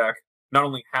Karuga deck not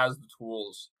only has the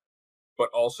tools, but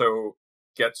also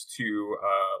gets to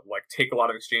take a lot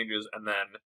of exchanges and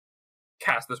then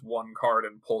cast this one card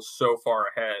and pull so far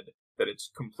ahead that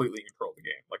it's completely in control of the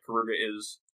game. Like, Karuga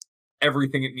is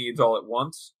everything it needs all at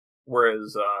once,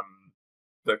 whereas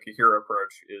the Kahira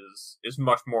approach is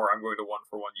much more, I'm going to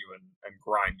 1-for-1 you and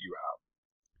grind you out.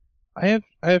 I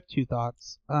have 2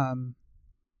 thoughts.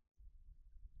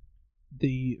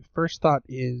 The first thought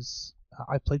is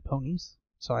I played Ponies,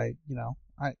 so I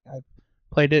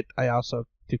played it. I also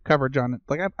do coverage on it.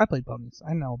 Like, I played Ponies.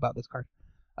 I know about this card.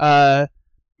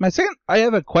 My second, I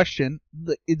have a question.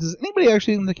 Does anybody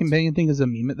actually think the companion thing is a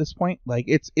meme at this point? Like,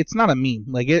 it's not a meme.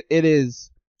 Like, it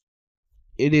is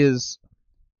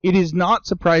not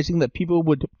surprising that people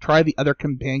would try the other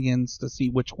companions to see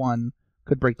which one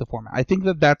could break the format. I think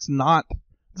it's not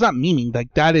memeing.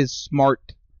 Like, that is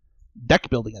smart deck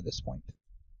building at this point.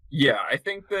 Yeah, I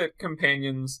think that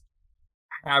companions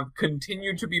have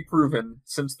continued to be proven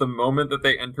since the moment that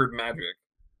they entered Magic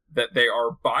that they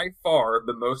are by far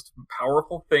the most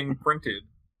powerful thing printed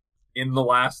in the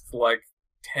last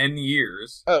 10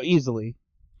 years. Oh, easily.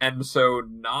 And so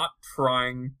not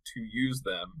trying to use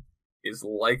them is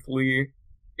likely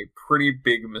a pretty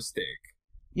big mistake.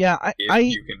 Yeah,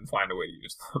 if you can find a way to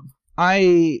use them.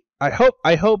 I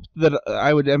hope that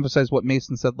I would emphasize what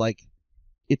Mason said. Like,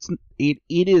 it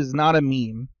is not a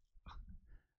meme.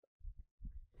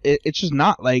 It's just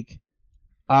not. Like,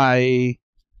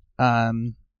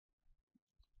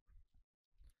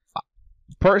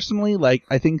 personally, like,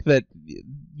 I think that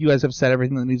you guys have said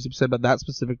everything that needs to be said about that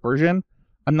specific version.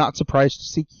 I'm not surprised to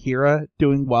see Kira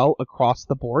doing well across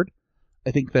the board.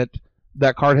 I think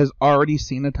that card has already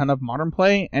seen a ton of modern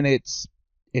play, and it's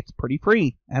pretty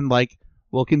free. And, like,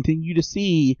 we'll continue to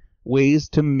see ways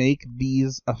to make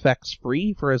these effects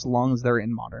free for as long as they're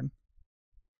in modern.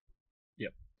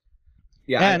 Yep.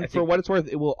 Yeah. And for what it's worth,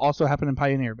 it will also happen in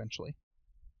Pioneer eventually.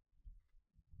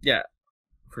 Yeah,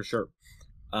 for sure.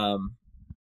 Yeah,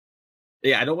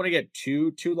 I don't want to get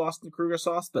too lost in the Karuga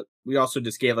sauce, but we also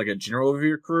just gave a general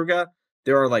overview of Karuga.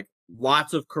 There are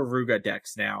lots of Karuga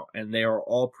decks now, and they are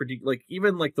all pretty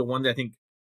even the one that I think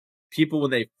people,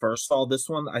 when they first saw this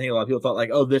one, I think a lot of people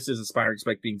thought oh, this is Aspiring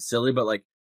Spec being silly, but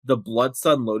the Blood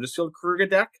Sun Lotus Field Karuga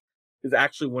deck is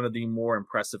actually one of the more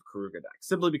impressive Karuga decks,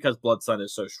 simply because Blood Sun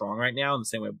is so strong right now, in the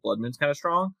same way Blood Moon's kind of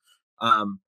strong,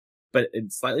 but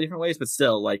in slightly different ways, but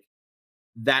still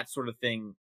that sort of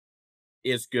thing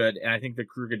is good. And I think the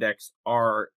Karuga decks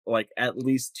are at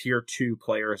least tier 2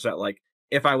 players that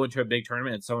if I went to a big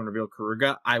tournament and someone revealed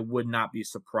Karuga, I would not be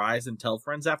surprised and tell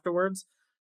friends afterwards.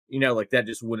 That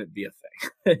just wouldn't be a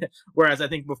thing. Whereas I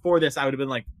think before this, I would have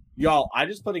been y'all, I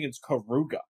just played against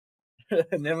Karuga.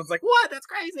 And everyone's what? That's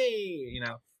crazy!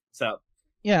 So.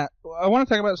 Yeah, I want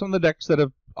to talk about some of the decks that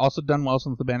have also done well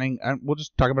since the banning. And we'll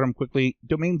just talk about them quickly.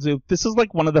 Domain Zoo. This is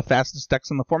one of the fastest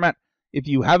decks in the format. If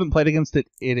you haven't played against it,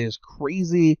 it is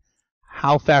crazy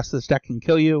how fast this deck can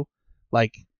kill you.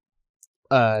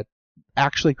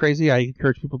 Actually crazy. I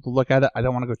encourage people to look at it. I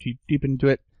don't want to go too deep into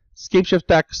it. Scapeshift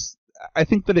decks. I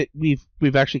think that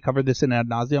we've actually covered this in ad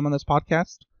nauseum on this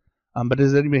podcast. But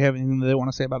does anybody have anything that they want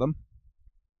to say about them?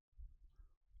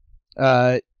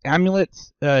 Amulet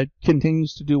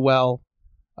continues to do well.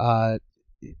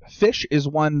 Fish is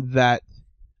one that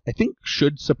I think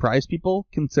should surprise people,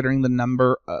 considering the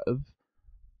number of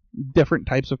different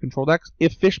types of control decks.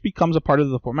 If Fish becomes a part of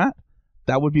the format,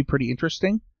 that would be pretty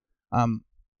interesting.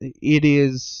 It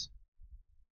is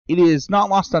not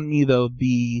lost on me, though,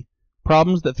 the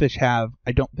problems that Fish have,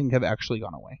 I don't think have actually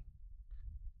gone away.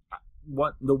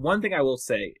 The one thing I will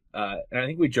say, and I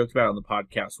think we joked about it on the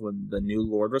podcast when the new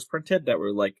Lord was printed, that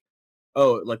we're the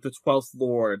 12th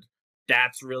Lord,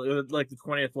 that's really, the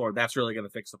 20th Lord, that's really going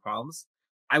to fix the problems.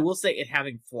 I will say it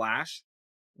having Flash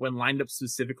when lined up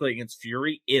specifically against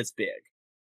Fury is big.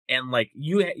 And like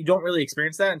you don't really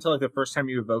experience that until like the first time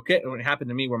you evoke it. And it happened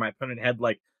to me where my opponent had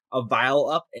like a Vial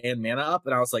up and mana up,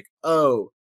 and I was like,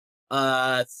 oh,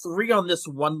 3 on this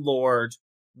one Lord,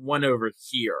 1 over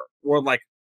here, or like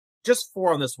just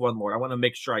 4 on this one Lord. I want to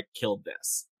make sure I killed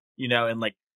this, and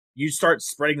like you start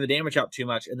spreading the damage out too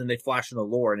much, and then they flash in a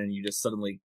Lord, and you just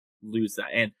suddenly lose that.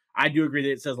 And I do agree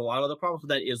that it says a lot of the problems,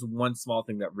 but that is one small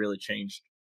thing that really changed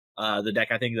the deck.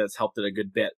 I think that's helped it a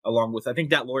good bit, along with I think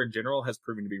that Lord in general has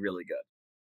proven to be really good.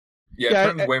 Yeah,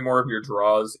 it turns way more of your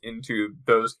draws into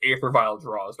those Aether Vial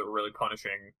draws that were really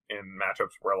punishing in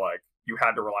matchups where like you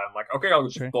had to rely on like, okay, I'll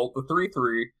just bolt the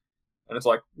 3/3, and it's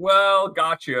like, well,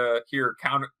 gotcha. Here,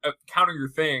 counter your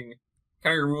thing,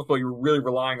 counter your removal spell you were really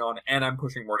relying on, and I'm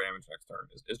pushing more damage next turn.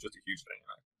 Is just a huge thing.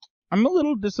 I'm a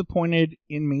little disappointed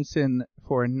in Mason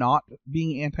for not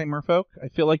being anti-Merfolk. I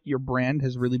feel like your brand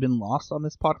has really been lost on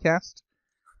this podcast.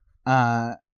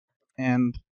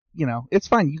 And, it's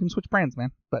fine. You can switch brands,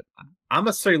 man. But I'm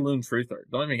a Seyloon truther.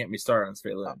 Don't even get me started on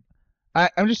Seyloon.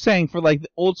 I'm just saying, for like the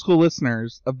old school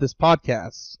listeners of this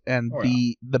podcast and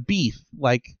the beef,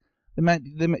 like,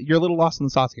 you're a little lost in the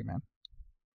sauce here, man.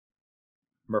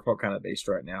 Merfolk kind of based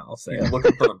right now, I'll say. Yeah,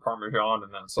 looking for the Parmesan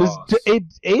and that sauce.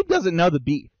 Abe doesn't know the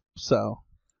beef. So,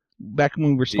 back when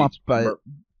we were sponsored by the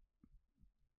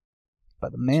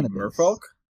Mana Biz. Merfolk?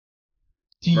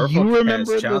 Do you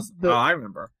remember the... Oh, I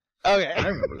remember. Okay. I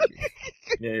remember the beef.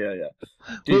 Yeah.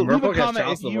 Dude, leave Merfolk a comment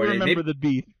has if you remember the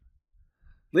beef.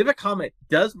 Leave a comment.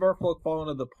 Does Merfolk fall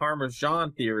into the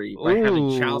Parmesan theory by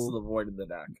having Chalice of the Void in the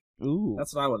deck? Ooh.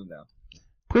 That's what I want to know.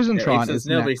 Prisantron is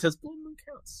no, next. But he says Blood Moon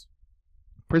counts.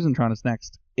 Prisantron is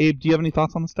next. Abe, do you have any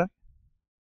thoughts on this deck?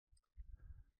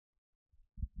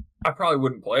 I probably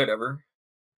wouldn't play it ever.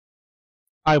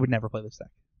 I would never play this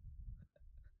deck.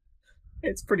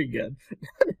 It's pretty good.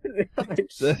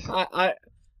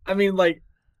 I mean, like,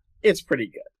 it's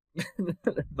pretty good.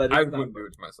 But I wouldn't do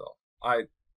it to myself. I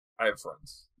have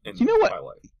friends in you know what? my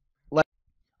life. Like,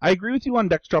 I agree with you on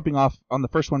decks dropping off on the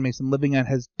first one, Mason. Living End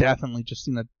has definitely just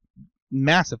seen a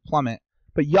massive plummet.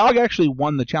 But Yogg actually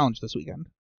won the challenge this weekend.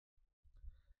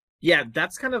 Yeah,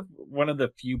 that's kind of one of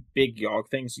the few big Yogg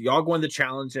things. Yogg won the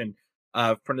challenge, and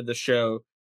friend of the show,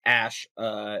 Ash,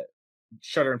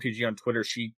 Shutter MTG on Twitter,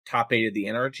 she top 8'd the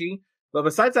NRG. But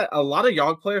besides that, a lot of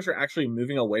Yogg players are actually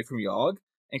moving away from Yogg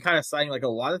and kind of citing like a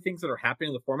lot of things that are happening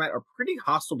in the format are pretty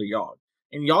hostile to Yogg.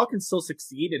 And Yogg can still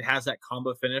succeed. It has that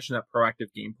combo finish and that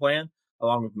proactive game plan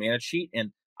along with Mana Cheat,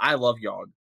 and I love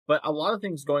Yogg. But a lot of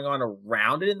things going on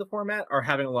around it in the format are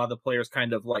having a lot of the players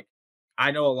kind of like,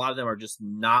 I know a lot of them are just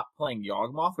not playing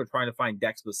Yawgmoth or trying to find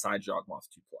decks besides Yawgmoth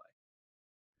to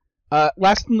play.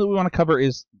 Last thing that we want to cover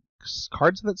is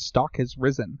cards that stock has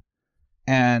risen.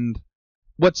 And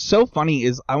what's so funny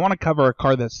is I want to cover a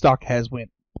card that stock has went.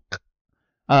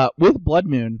 With Blood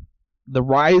Moon, the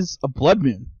rise of Blood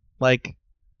Moon. Like,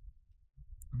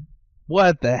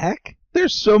 what the heck?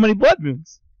 There's so many Blood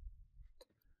Moons.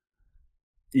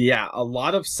 Yeah, a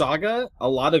lot of Saga, a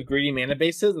lot of greedy mana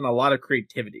bases, and a lot of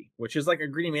creativity, which is like a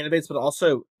greedy mana base, but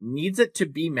also needs it to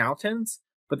be mountains,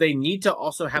 but they need to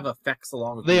also have effects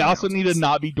along with They also mountains. need to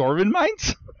not be Dwarven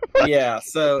Mines? Yeah,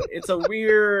 so it's a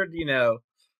weird,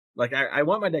 like I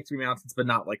want my deck to be mountains, but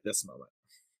not like this moment.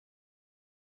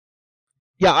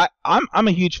 Yeah, I'm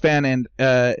a huge fan, and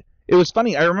it was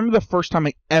funny. I remember the first time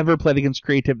I ever played against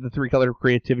the 3-color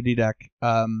creativity deck.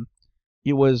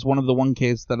 It was one of the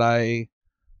 1Ks that I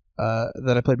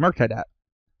played Murktide at.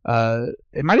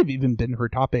 It might have even been her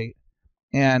top 8,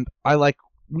 and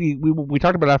we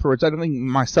talked about it afterwards. I don't think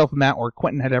myself, Matt, or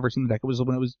Quentin had ever seen the deck. It was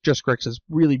when it was just Grixis,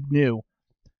 really new.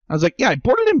 I was like, yeah, I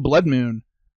boarded in Blood Moon,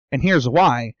 and here's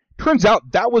why. Turns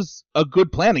out that was a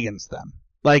good plan against them.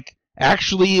 Like,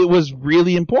 actually, it was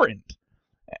really important.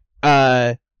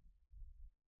 I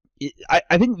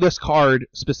think this card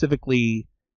specifically,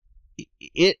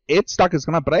 its stock has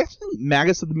gone up, but I think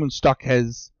Magus of the Moon stock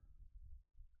has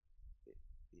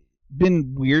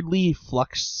been weirdly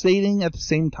fluctuating at the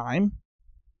same time.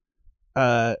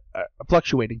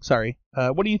 Fluctuating, sorry.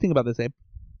 What do you think about this, Abe?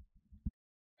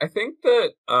 I think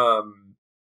that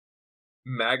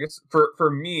Magus,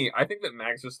 for me, I think that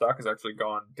Magus' stock has actually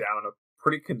gone down a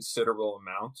pretty considerable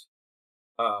amount.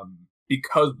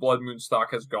 Because Blood Moon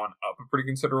stock has gone up a pretty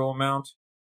considerable amount,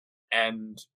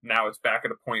 and now it's back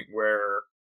at a point where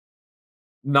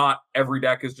not every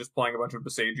deck is just playing a bunch of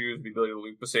Besejus, the ability to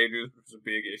loot Besejus, which is a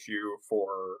big issue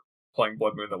for playing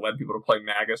Blood Moon that led people to play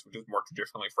Magus, which is more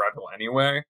traditionally fragile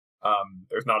anyway.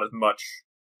 There's not as much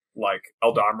like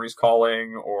Eldamri's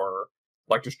Calling or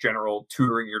like just general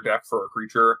tutoring your deck for a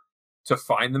creature to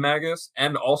find the Magus.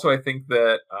 And also I think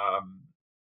that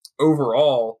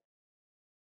overall,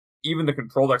 even the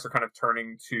control decks are kind of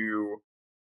turning to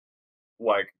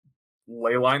like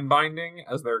Leyline Binding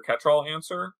as their catch-all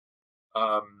answer.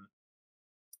 So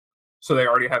they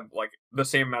already have like the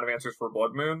same amount of answers for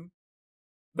Blood Moon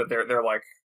that they're like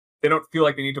they don't feel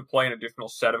like they need to play an additional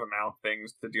set of amount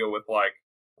things to deal with like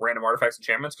random artifacts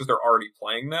enchantments because they're already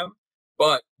playing them.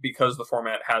 But because the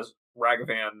format has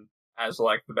Ragavan as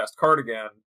like the best card again,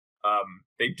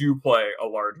 they do play a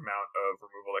large amount of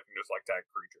removal that can just like tag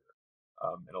creature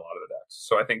in a lot of the decks.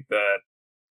 So I think that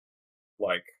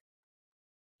like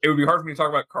it would be hard for me to talk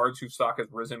about cards whose stock has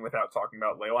risen without talking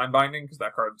about Leyline Binding, because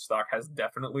that card's stock has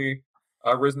definitely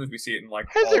risen as we see it in like.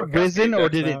 Has it risen, or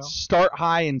did it start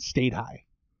high and stayed high?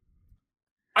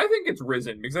 I think it's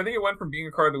risen, because I think it went from being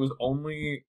a card that was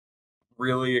only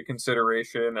really a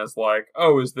consideration as like,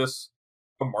 oh, is this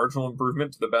a marginal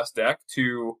improvement to the best deck,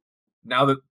 to now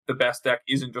that the best deck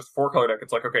isn't just 4-color deck,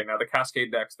 it's like, okay, now the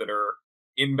Cascade decks that are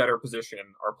in better position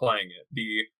are playing it.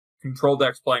 The control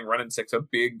decks playing Wrenn and 6, a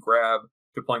big grab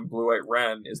to playing Blue-White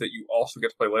Wrenn is that you also get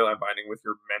to play Leyline Binding with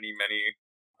your many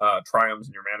Triomes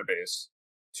in your mana base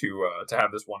to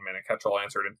have this 1-mana catch-all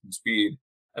answer at instant speed.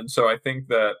 And so I think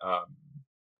that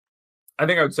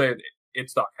I would say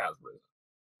its stock has risen,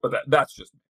 but that's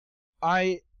just me.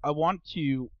 I want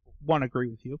to agree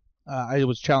with you. I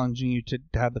was challenging you to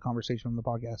have the conversation on the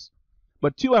podcast,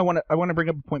 but two, I want to bring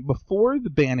up a point. Before the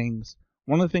bannings,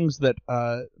 one of the things that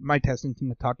my testing team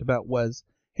had talked about was,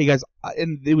 hey guys,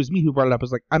 and it was me who brought it up. I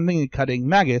was like, I'm thinking of cutting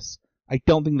Magus. I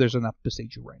don't think there's enough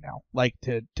Boseiju right now, like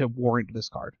to warrant this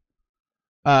card.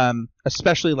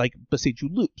 Especially like Boseiju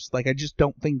loops. Like I just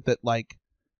don't think that like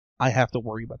I have to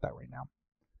worry about that right now.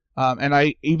 And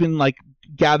I even like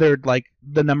gathered like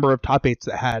the number of top 8s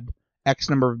that had X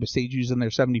number of Boseijus in their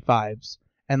 75s,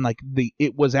 and like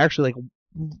it was actually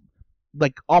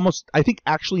like almost, I think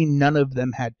actually none of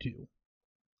them had 2.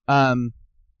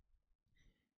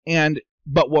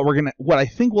 But what I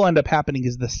think will end up happening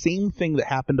is the same thing that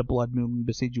happened to Blood Moon when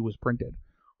Boseiju was printed,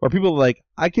 where people are like,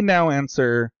 I can now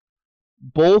answer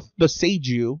both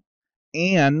Boseiju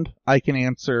and I can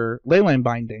answer Leyline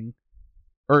Binding,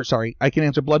 or sorry, I can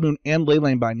answer Blood Moon and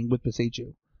Leyline Binding with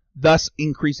Boseiju, thus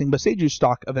increasing Boseiju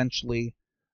stock eventually,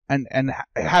 and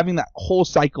having that whole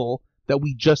cycle that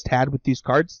we just had with these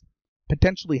cards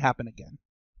potentially happen again.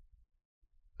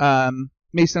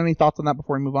 Mason, any thoughts on that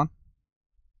before we move on?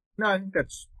 No, I think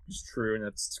that's just true, and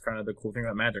that's kind of the cool thing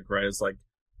about Magic, right? Is like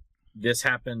this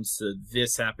happens to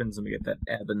this happens, and we get that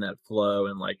ebb and that flow,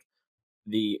 and like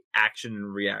the action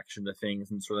and reaction to things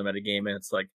and sort of meta game. And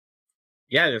it's like,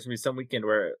 yeah, there's gonna be some weekend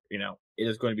where it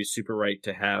is going to be super right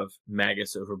to have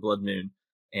Magus over Blood Moon,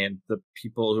 and the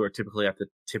people who are typically at the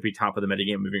tippy top of the meta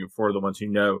game moving forward are the ones who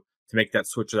know to make that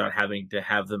switch without having to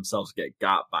have themselves get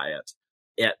got by it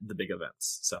at the big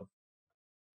events. So.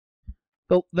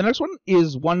 The next one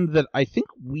is one that I think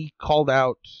we called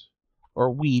out,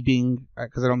 or we being,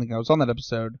 because I don't think I was on that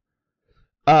episode,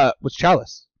 was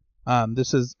Chalice.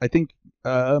 This is, I think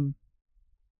that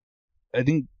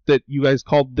you guys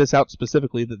called this out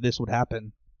specifically, that this would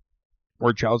happen,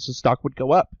 where Chalice's stock would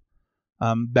go up.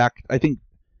 Back, I think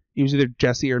it was either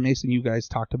Jesse or Mason, you guys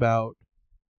talked about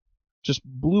just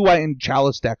blue, white, and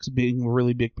Chalice decks being a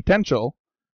really big potential.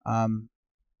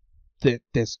 It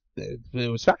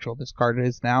was factual. This card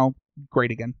is now great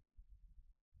again.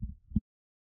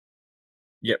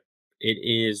 Yep, it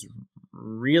is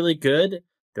really good.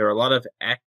 There are a lot of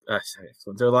there are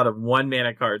a lot of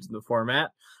 1-mana cards in the format,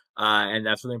 and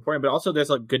that's really important. But also, there's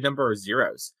a good number of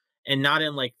zeros, and not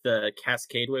in like the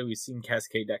Cascade way. We've seen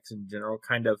Cascade decks in general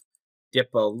kind of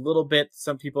dip a little bit.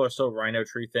 Some people are still Rhino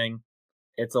Tree thing.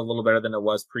 It's a little better than it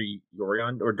was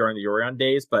pre-Yorion or during the Yorion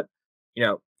days, but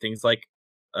things like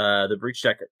the Breach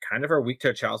deck kind of are weak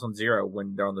to Chalice on 0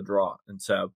 when they're on the draw. And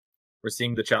so we're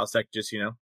seeing the Chalice deck just,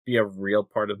 be a real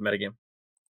part of metagame.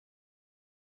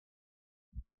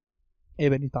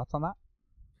 Abe, any thoughts on that?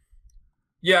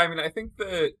 Yeah, I mean, I think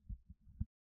that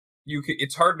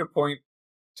it's hard to point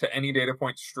to any data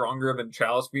point stronger than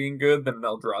Chalice being good than an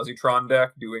Eldrazi-Tron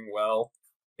deck doing well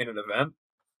in an event.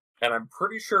 And I'm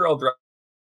pretty sure Eldrazi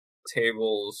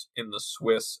tables in the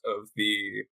Swiss of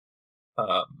the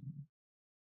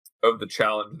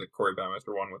challenge that Corey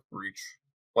Baumeister won with Breach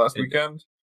last weekend,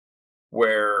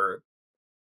 where,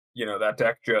 that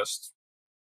deck just,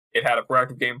 it had a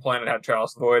proactive game plan, it had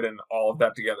Chalice Void, and all of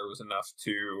that together was enough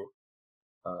to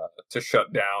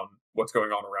shut down what's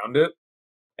going on around it.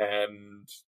 And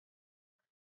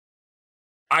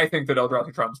I think that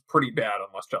Eldrazi Tron's pretty bad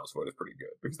unless Chalice Void is pretty good,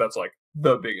 because that's like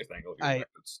the biggest angle of your deck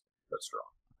that's strong.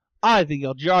 I think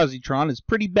Eldrazi Tron is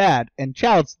pretty bad, and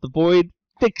Chalice the Void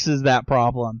fixes that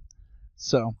problem.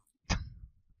 So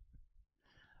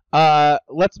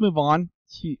Let's move on.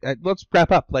 Let's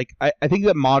wrap up. Like, I think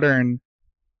that Modern,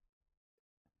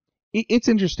 it's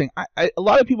interesting. A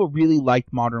lot of people really liked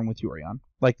Modern with Yorion.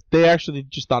 Like, they actually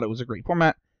just thought it was a great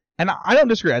format. And I don't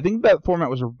disagree. I think that format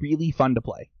was really fun to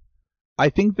play. I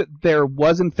think that there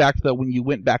was, in fact, though, when you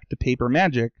went back to Paper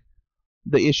Magic,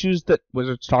 the issues that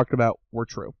Wizards talked about were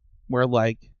true. Where,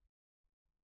 like,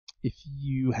 if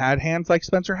you had hands like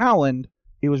Spencer Howland,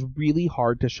 it was really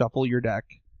hard to shuffle your deck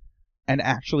and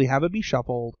actually have it be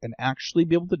shuffled and actually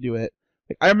be able to do it.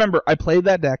 Like, I remember I played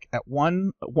that deck at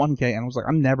 1K and I was like,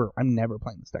 I'm never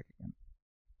playing this deck again.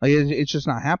 Like, it's just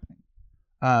not happening.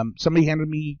 Somebody handed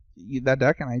me that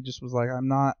deck and I just was like, I'm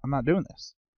not doing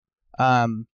this.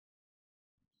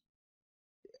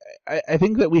 I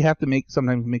think that we have to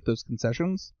sometimes make those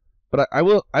concessions, but I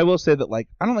will say that, like,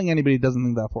 I don't think anybody doesn't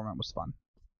think that format was fun.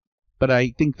 But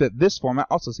I think that this format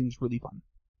also seems really fun.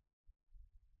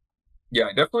 Yeah, I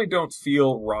definitely don't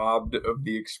feel robbed of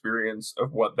the experience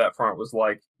of what that format was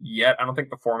like yet. I don't think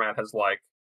the format has, like,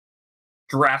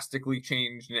 drastically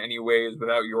changed in any ways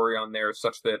without Yorion there,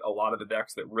 such that a lot of the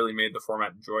decks that really made the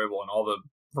format enjoyable and all the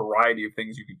variety of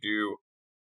things you could do,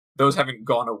 those haven't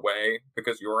gone away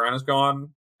because Yorion is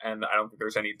gone, and I don't think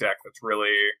there's any deck that's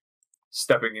really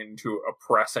stepping in to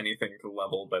oppress anything to the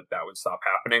level that would stop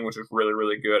happening, which is really,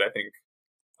 really good. I think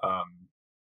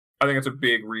it's a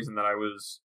big reason that I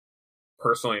was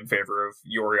personally in favor of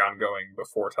Yorion going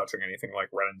before touching anything like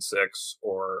Red and 6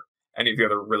 or any of the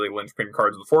other really linchpin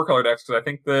cards of the 4-color decks, because I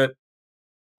think that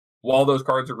while those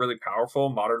cards are really powerful,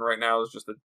 Modern right now is just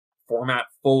a format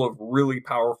full of really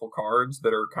powerful cards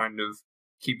that are kind of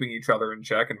keeping each other in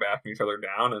check and backing each other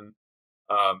down, and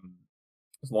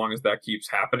as long as that keeps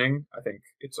happening, I think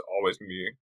it's always going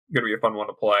to be a fun one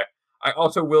to play. I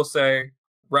also will say,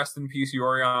 rest in peace,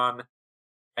 Yorion,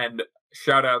 and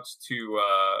shout outs to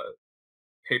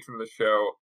patron of the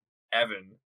show,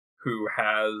 Evan, who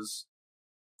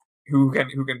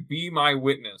can be my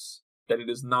witness that it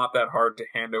is not that hard to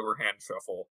hand over hand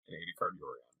shuffle an 80-card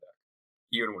Yorion deck,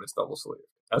 even when it's double sleeve,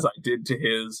 as I did to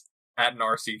his at an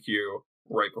RCQ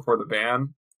right before the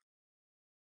ban.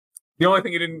 The only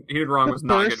thing he did wrong was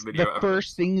not get video evidence. The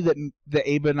first thing that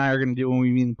Abe and I are going to do when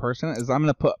we meet in person is I'm going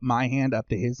to put my hand up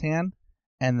to his hand,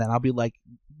 and then I'll be like,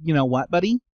 you know what,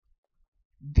 buddy?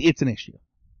 It's an issue.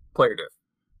 Player diff.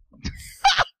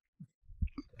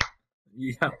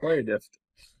 Yeah, player diff.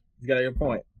 He's got a good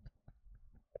point.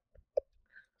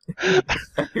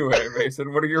 Anyway,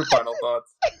 Mason, what are your final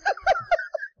thoughts?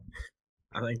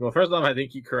 I think, well, first off, I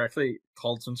think you correctly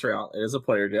called Spencer out. It is a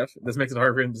player diff. This makes it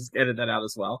hard for him to just edit that out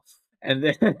as well. And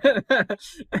then,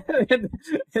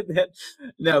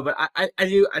 no, but I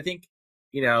think,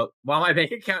 you know, while my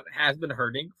bank account has been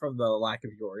hurting from the lack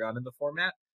of Yorion in the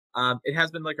format, it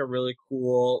has been like a really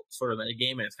cool sort of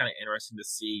metagame, and it's kind of interesting to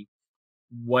see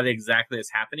what exactly is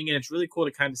happening. And it's really cool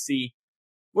to kind of see,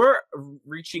 we're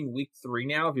reaching week 3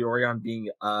 now of Yorion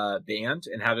being banned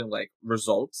and having like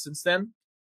results since then.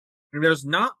 And there's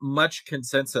not much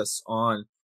consensus on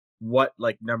what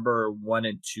like number 1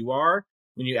 and 2 are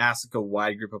when you ask like a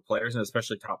wide group of players, and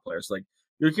especially top players. Like,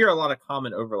 you'll hear a lot of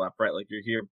common overlap, right? Like, you'll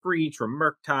hear Breach or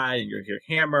Murktide, and you'll hear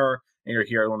Hammer, and you'll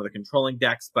hear one of the controlling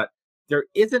decks, but there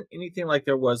isn't anything like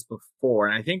there was before.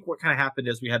 And I think what kind of happened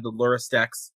is we had the Lurrus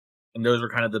decks, and those were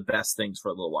kind of the best things for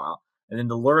a little while. And then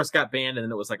the Lurrus got banned, and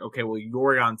then it was like, okay, well,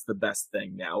 Yorion's the best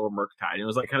thing now, or Murktide. And it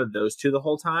was like kind of those two the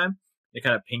whole time. They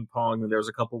kind of ping-ponged, and there was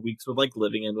a couple weeks where like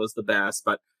Living End was the best,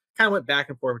 but kind of went back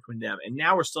and forth between them. And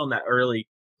now we're still in that early,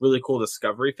 really cool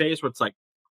discovery phase where it's like,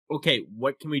 okay,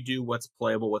 what can we do? What's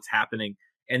playable? What's happening?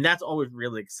 And that's always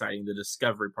really exciting. The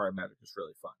discovery part of Magic is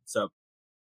really fun. So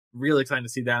really excited to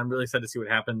see that. I'm really excited to see what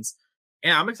happens.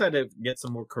 And I'm excited to get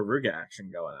some more Karuga action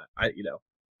going on.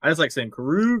 I just like saying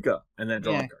Karuga and then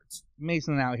drawing cards.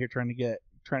 Mason out here trying to get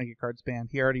cards banned.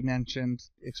 He already mentioned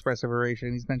Expressive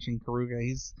Iteration. He's mentioned Karuga.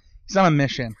 He's on a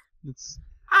mission.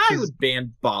 I would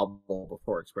ban Bobble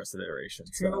before Expressive Iteration.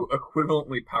 Two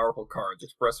equivalently powerful cards,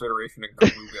 Expressive Iteration and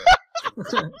Karuga.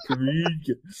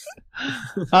 Karuga.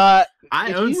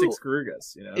 I own 6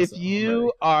 Karugas. You know, if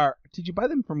did you buy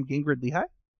them from Game Grid Lehigh?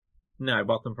 No, I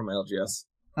bought them from LGS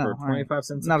for 25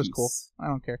 cents. Not as cool. I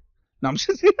don't care. No, I'm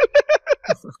just.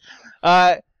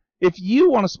 If you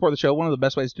want to support the show, one of the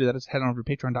best ways to do that is head on over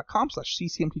to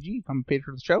patreon.com/ccmtg. I'm a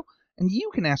patron of the show, and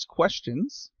you can ask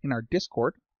questions in our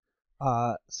Discord,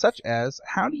 such as,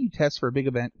 how do you test for a big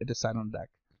event and decide on a deck?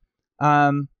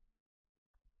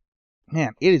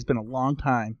 Man, it has been a long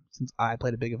time since I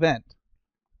played a big event.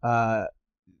 I'm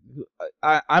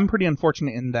pretty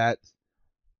unfortunate in that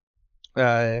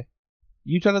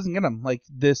Utah doesn't get them. Like,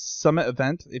 this Summit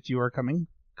event, if you are coming,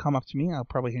 come up to me, I'll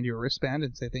probably hand you a wristband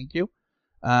and say thank you.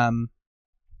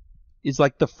 Is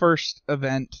like the first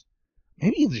event,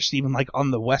 maybe just even like on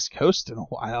the West Coast in a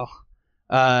while.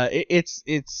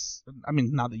 It's I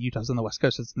mean, not that Utah's on the West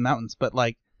Coast, it's the mountains, but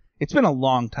like it's been a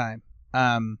long time.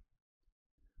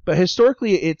 But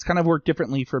historically, it's kind of worked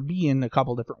differently for me in a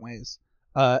couple different ways.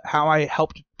 How I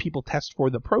helped people test for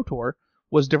the Pro Tour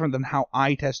was different than how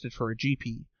I tested for a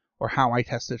GP or how I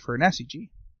tested for an SEG.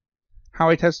 How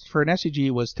I tested for an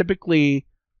SEG was typically,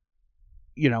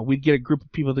 we'd get a group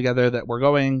of people together that were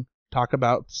going, talk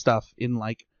about stuff in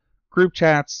like group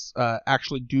chats,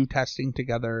 actually do testing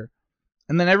together,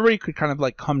 and then everybody could kind of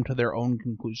like come to their own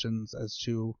conclusions as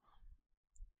to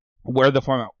where the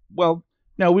format, well,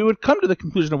 no, we would come to the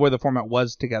conclusion of where the format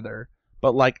was together,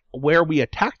 but like where we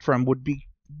attacked from would be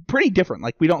pretty different.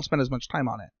 Like we don't spend as much time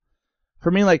on it.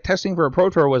 For me, like testing for a Pro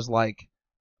Tour was like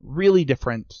really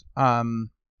different. And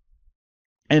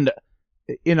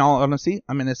in all honesty,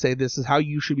 I'm going to say this is how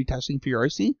you should be testing for your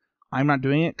RC. I'm not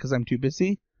doing it because I'm too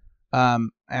busy.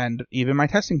 And even my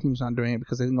testing team's not doing it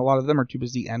because I think a lot of them are too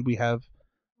busy, and we have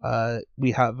a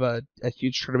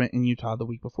huge tournament in Utah the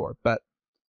week before. But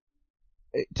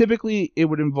typically it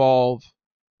would involve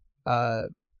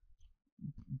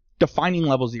defining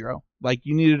level 0. Like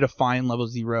you need to define level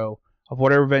 0 of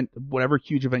whatever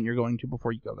huge event you're going to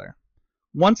before you go there.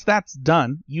 Once that's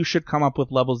done, you should come up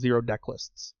with level 0 deck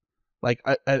lists, like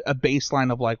a baseline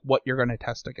of like what you're going to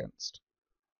test against.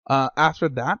 After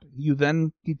that, you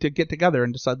then need to get together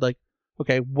and decide like,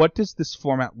 okay, what does this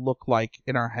format look like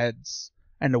in our heads,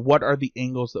 and what are the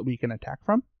angles that we can attack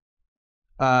from?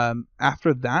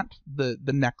 After that, the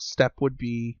next step would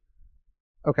be,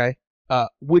 okay,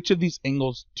 which of these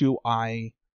angles do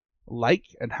I like,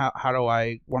 and how do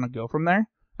I want to go from there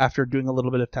after doing a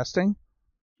little bit of testing?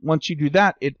 Once you do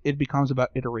that, it becomes about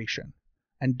iteration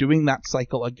and doing that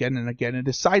cycle again and again and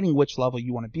deciding which level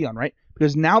you want to be on, right?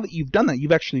 Because now that you've done that,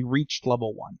 you've actually reached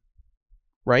level 1,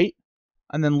 right?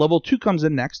 And then level 2 comes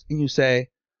in next, and you say,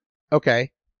 okay,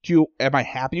 am I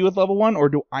happy with level 1, or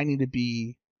do I need to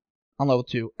be on level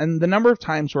 2? And the number of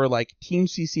times where like Team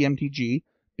CCMTG,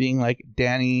 being like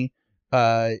Danny,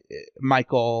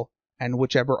 Michael, and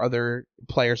whichever other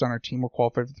players on our team were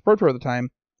qualified for the Pro Tour at the time,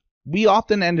 we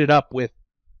often ended up with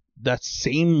the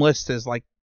same list as like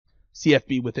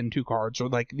CFB within 2 cards, or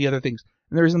like the other things.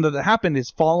 And the reason that happened is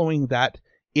following that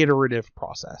iterative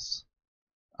process.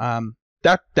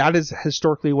 That is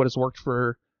historically what has worked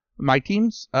for my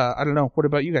teams. I don't know. What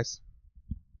about you guys?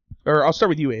 Or I'll start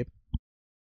with you, Abe.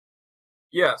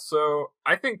 Yeah, so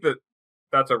I think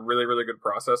that's a really, really good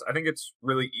process. I think it's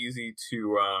really easy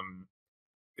to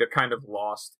get kind of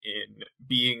lost in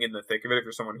being in the thick of it if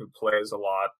you're someone who plays a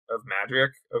lot of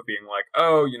Magic, of being like,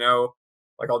 oh,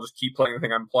 like I'll just keep playing the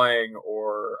thing I'm playing,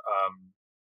 or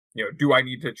do I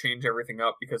need to change everything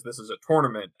up because this is a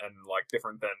tournament and like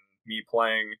different than me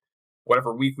playing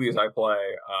whatever weeklies I play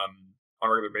on a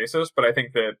regular basis. But I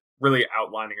think that really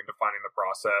outlining and defining the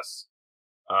process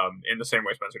in the same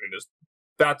way Spencer did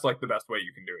that's like the best way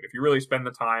you can do it. If you really spend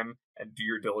the time and do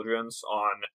your diligence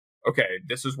on, okay,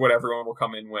 this is what everyone will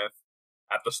come in with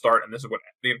at the start, and this is what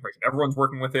the information everyone's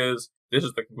working with is, this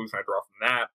is the conclusion I draw from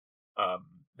that.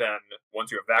 Then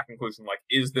once you have that conclusion, like,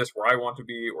 is this where I want to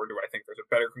be, or do I think there's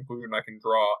a better conclusion I can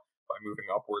draw by moving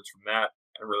upwards from that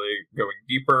and really going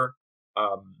deeper?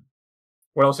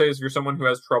 What I'll say is if you're someone who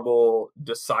has trouble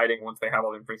deciding once they have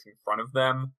all the information in front of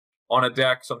them on a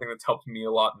deck, something that's helped me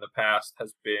a lot in the past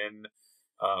has been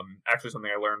actually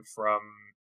something I learned from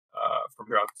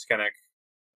Jonathan Skennick,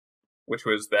 which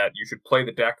was that you should play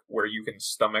the deck where you can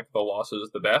stomach the losses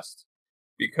the best,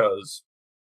 because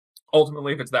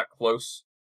ultimately if it's that close,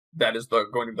 that is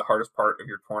going to be the hardest part of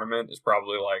your tournament, is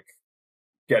probably like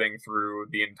getting through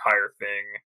the entire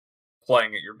thing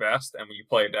playing at your best. And when you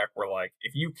play a deck where like,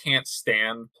 if you can't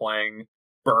stand playing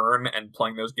burn and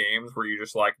playing those games where you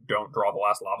just like don't draw the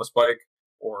last lava spike,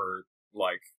 or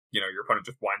like, your opponent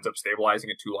just winds up stabilizing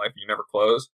at 2 life and you never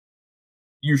close,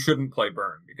 you shouldn't play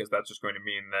burn, because that's just going to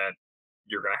mean that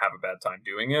you're going to have a bad time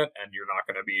doing it and you're not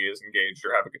going to be as engaged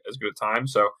or have as good a time.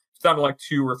 So it's down to like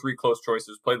 2 or 3 close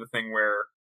choices. Play the thing where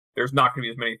there's not going to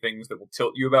be as many things that will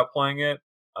tilt you about playing it,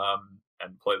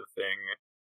 and play the thing.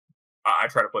 I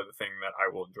try to play the thing that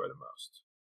I will enjoy the most.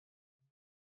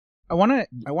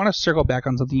 I want to circle back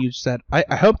on something you just said.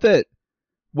 I hope that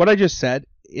what I just said,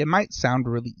 it might sound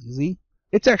really easy.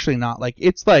 It's actually not. Like,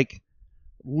 it's like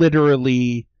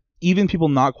literally even people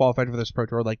not qualified for this Pro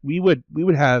Tour, like we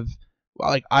would have,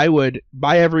 like, I would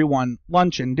buy everyone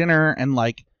lunch and dinner, and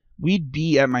like we'd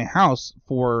be at my house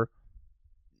for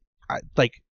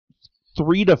like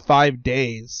 3 to 5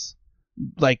 days,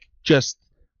 like just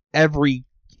every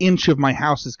inch of my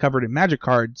house is covered in Magic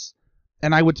cards,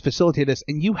 and I would facilitate this,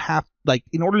 and you have, like,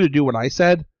 in order to do what I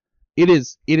said, it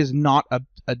is not a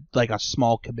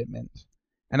small commitment.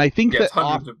 And I think Yeah, that it's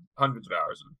hundreds of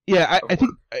hours. I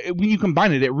think when you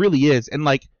combine it, it really is. And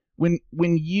like when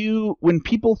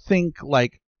people think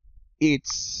like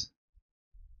it's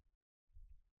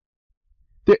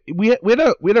we had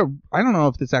a I don't know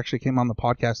if this actually came on the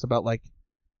podcast about like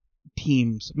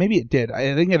teams. Maybe it did.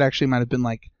 I think it actually might have been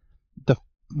like a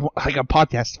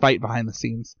podcast fight behind the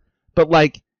scenes. But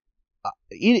like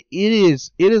it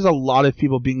is a lot of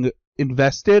people being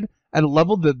invested at a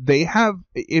level that they have.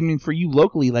 I mean, for you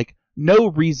locally, like no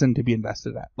reason to be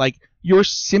invested at. Like you're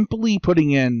simply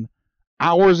putting in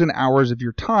hours and hours of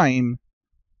your time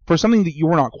for something that you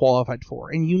were not qualified for,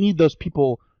 and you need those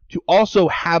people to also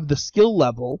have the skill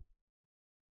level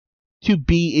to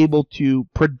be able to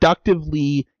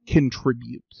productively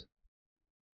contribute.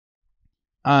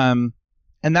 And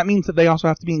that means that they also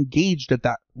have to be engaged at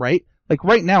that, right? Like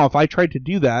right now, if I tried to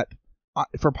do that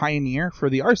for Pioneer, for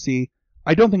the RC,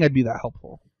 I don't think I'd be that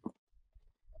helpful.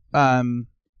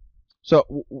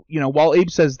 So, you know, while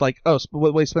Abe says like, oh,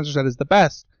 what way Spencer said is the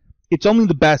best, it's only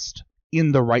the best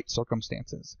in the right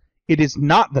circumstances. It is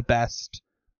not the best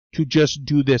to just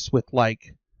do this with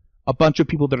like a bunch of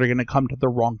people that are going to come to the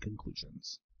wrong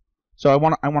conclusions. So I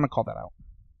want to call that out.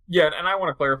 Yeah, and I want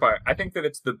to clarify. I think that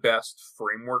it's the best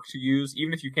framework to use,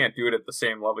 even if you can't do it at the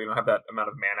same level. You don't have that amount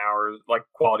of man hours, like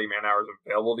quality man hours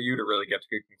available to you to really get to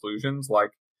good conclusions.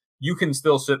 Like you can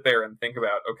still sit there and think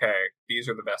about, okay, these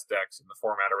are the best decks in the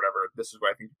format or whatever. This is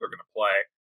what I think people are going to play,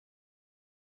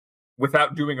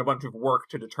 without doing a bunch of work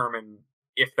to determine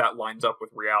if that lines up with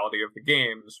reality of the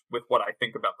games, with what I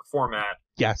think about the format.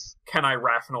 Yes. Can I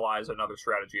rationalize another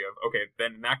strategy of, okay,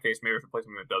 then in that case, maybe I should play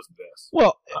something that does this.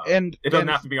 Well, and it doesn't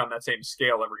have to be on that same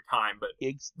scale every time, but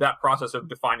that process of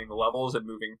defining the levels and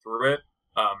moving through it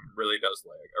really does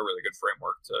lay a really good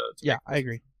framework to yeah, I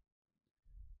agree.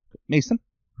 Mason?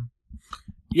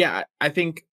 Yeah, I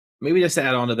think maybe just to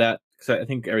add on to that, because I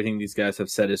think everything these guys have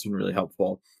said has been really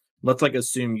helpful. Let's like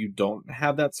assume you don't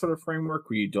have that sort of framework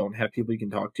where you don't have people you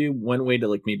can talk to. One way to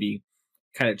like maybe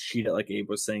kind of cheat it, like Abe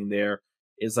was saying there,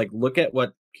 is like look at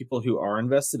what people who are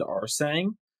invested are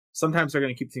saying. Sometimes they're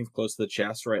going to keep things close to the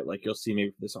chest, right? Like you'll see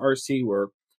maybe for this RC where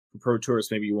for Pro Tours,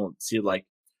 maybe you won't see like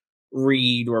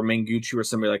Reed or Manguchi or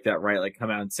somebody like that, right? Like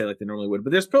come out and say like they normally would.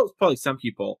 But there's probably some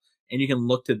people, and you can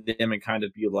look to them and kind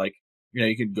of be like, you know,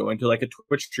 you could go into like a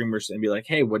Twitch streamer and be like,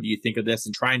 hey, what do you think of this?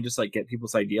 And try and just like get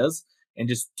people's ideas and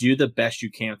just do the best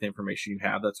you can with the information you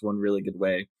have. That's one really good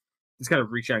way. Just kind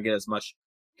of reach out and get as much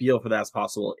feel for that as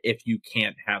possible if you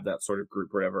can't have that sort of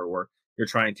group or whatever, where you're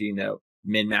trying to, you know,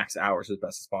 min-max hours as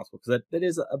best as possible. Because that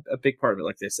is a big part of it.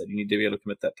 Like they said, you need to be able to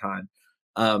commit that time.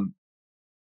 And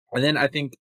then I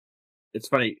think it's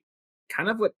funny, kind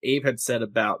of what Abe had said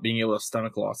about being able to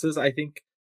stomach losses, I think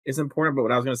is important. But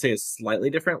what I was going to say is slightly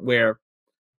different, where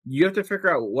you have to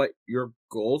figure out what your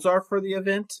goals are for the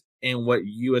event and what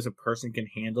you as a person can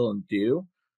handle and do.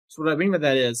 So what I mean by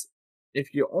that is,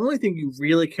 if the only thing you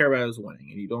really care about is winning,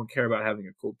 and you don't care about having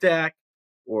a cool deck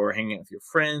or hanging out with your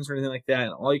friends or anything like that,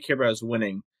 and all you care about is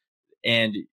winning,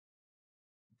 and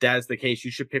that is the case, you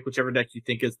should pick whichever deck you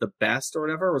think is the best or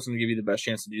whatever, or is going to give you the best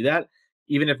chance to do that,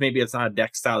 even if maybe it's not a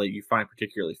deck style that you find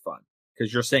particularly fun.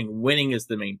 Because you're saying winning is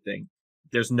the main thing.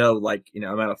 There's no, like, you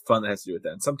know, amount of fun that has to do with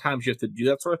that. And sometimes you have to do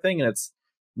that sort of thing, and it's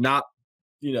not,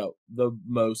 you know, the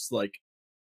most, like,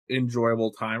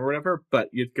 enjoyable time or whatever, but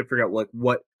you have to figure out, like,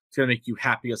 what's going to make you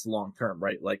happiest long term,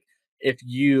 right? Like, if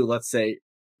you, let's say,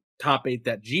 top 8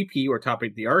 that GP or top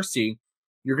 8 the RC,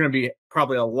 you're going to be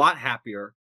probably a lot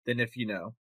happier than if, you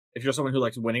know, if you're someone who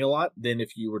likes winning a lot, than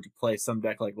if you were to play some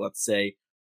deck, like, let's say,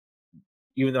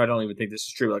 even though I don't even think this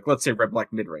is true, like, let's say red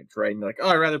black mid range, right? And you're like, oh,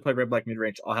 I'd rather play red black mid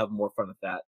range. I'll have more fun with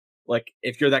that. Like,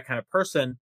 if you're that kind of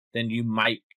person, then you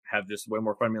might have just way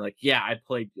more fun. I mean, like, yeah, I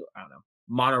played, I don't know,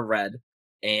 mono red,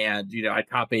 and, you know, I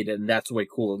top 8 and that's way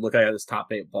cool. Look, I got this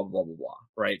top 8, blah, blah, blah, blah,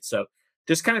 right? So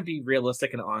just kind of be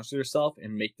realistic and honest with yourself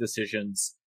and make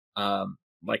decisions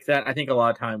like that. I think a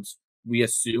lot of times we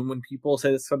assume when people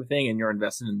say this sort of thing and you're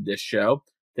invested in this show,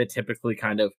 that typically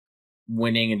kind of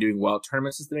winning and doing well at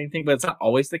tournaments is the main thing, but it's not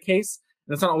always the case.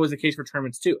 And it's not always the case for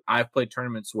tournaments too. I've played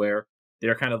tournaments where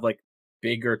they're kind of like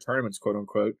bigger tournaments, quote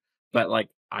unquote, but like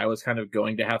I was kind of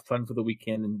going to have fun for the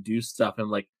weekend and do stuff, and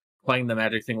like playing the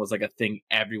Magic thing was like a thing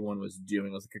everyone was doing.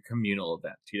 It was like a communal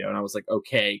event, you know, and I was like,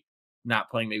 okay, not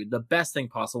playing maybe the best thing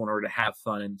possible in order to have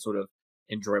fun and sort of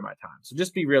enjoy my time. So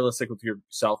just be realistic with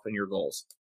yourself and your goals.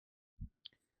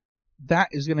 That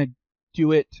is going to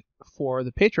do it for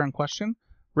the Patreon question.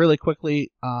 Really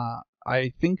quickly,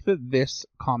 I think that this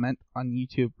comment on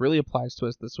YouTube really applies to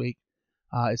us this week.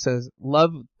 It says,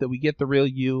 "Love that we get the real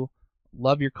you.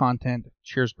 Love your content.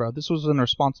 Cheers, bro." This was in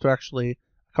response to actually a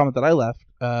comment that I left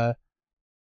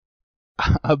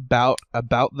about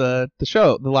the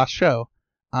show, the last show.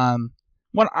 I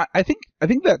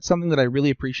think that's something that I really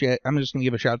appreciate. I'm just gonna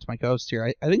give a shout out to my co-host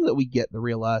here. I think that we get the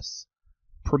real us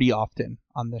pretty often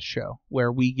on this show,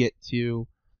 where we get to,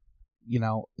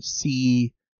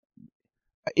 see.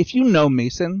 If you know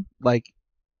Mason, like,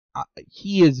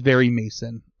 he is very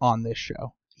Mason on this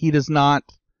show. He does not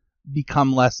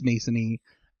become less Mason-y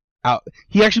out.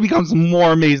 He actually becomes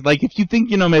more Mason. Like, if you think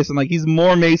you know Mason, like, he's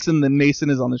more Mason than Mason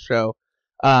is on the show.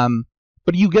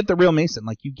 But you get the real Mason.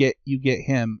 Like, you get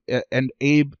him. And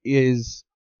Abe,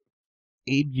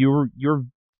 you're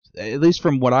at least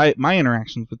from what my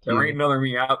interactions with you. There ain't another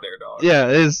me out there, dog. Yeah,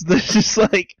 it's just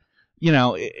like,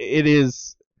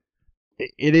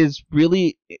 it is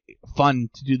really fun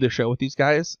to do the show with these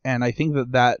guys, and I think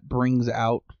that brings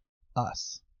out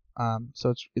us.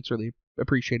 So it's really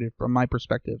appreciated from my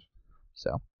perspective.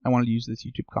 So I wanted to use this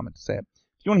YouTube comment to say it.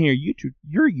 If you want to hear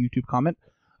your YouTube comment,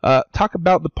 talk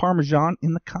about the Parmesan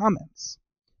in the comments.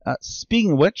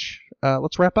 Speaking of which,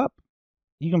 let's wrap up.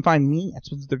 You can find me at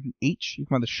Spencer13H. You can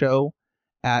find the show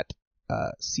at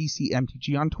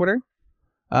CCMTG on Twitter.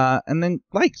 And then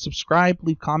subscribe,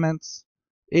 leave comments.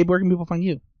 Abe, where can people find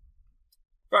you?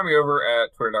 Find me over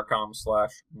at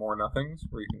twitter.com/morenothings,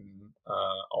 where you can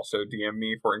also DM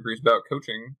me for inquiries about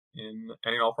coaching in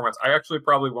any and all formats. I actually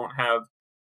probably won't have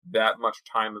that much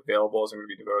time available, as I'm going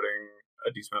to be devoting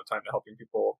a decent amount of time to helping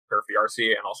people prepare for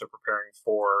RC and also preparing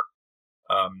for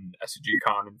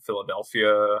SCG-Con in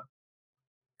Philadelphia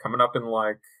coming up in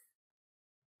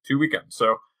 2 weekends.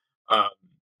 So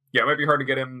it might be hard to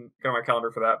get on my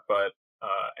calendar for that, but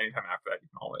anytime after that, we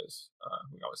can always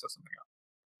set something up.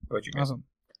 How about you guys? Awesome.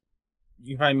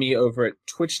 You can find me over at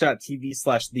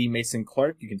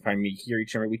twitch.tv/TheMasonClark. You can find me here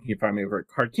each and every week. You can find me over at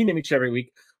Card Kingdom each and every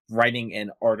week, writing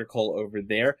an article over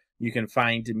there. You can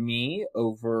find me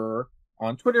over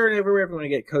on Twitter and everywhere if you want to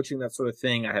get coaching, that sort of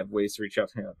thing. I have ways to reach out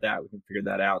to me about that. We can figure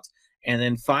that out. And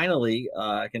then finally,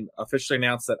 I can officially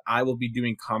announce that I will be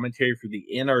doing commentary for the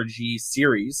NRG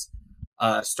series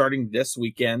starting this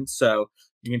weekend. So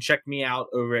you can check me out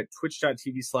over at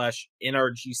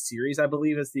twitch.tv/NRG series, I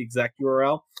believe is the exact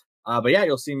URL. But yeah,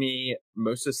 you'll see me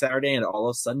most of Saturday and all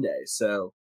of Sunday.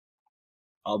 So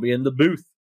I'll be in the booth.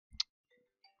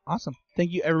 Awesome.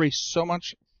 Thank you, everybody, so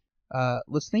much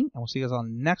listening. And we'll see you guys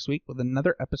on next week with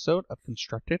another episode of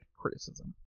Constructed Criticism.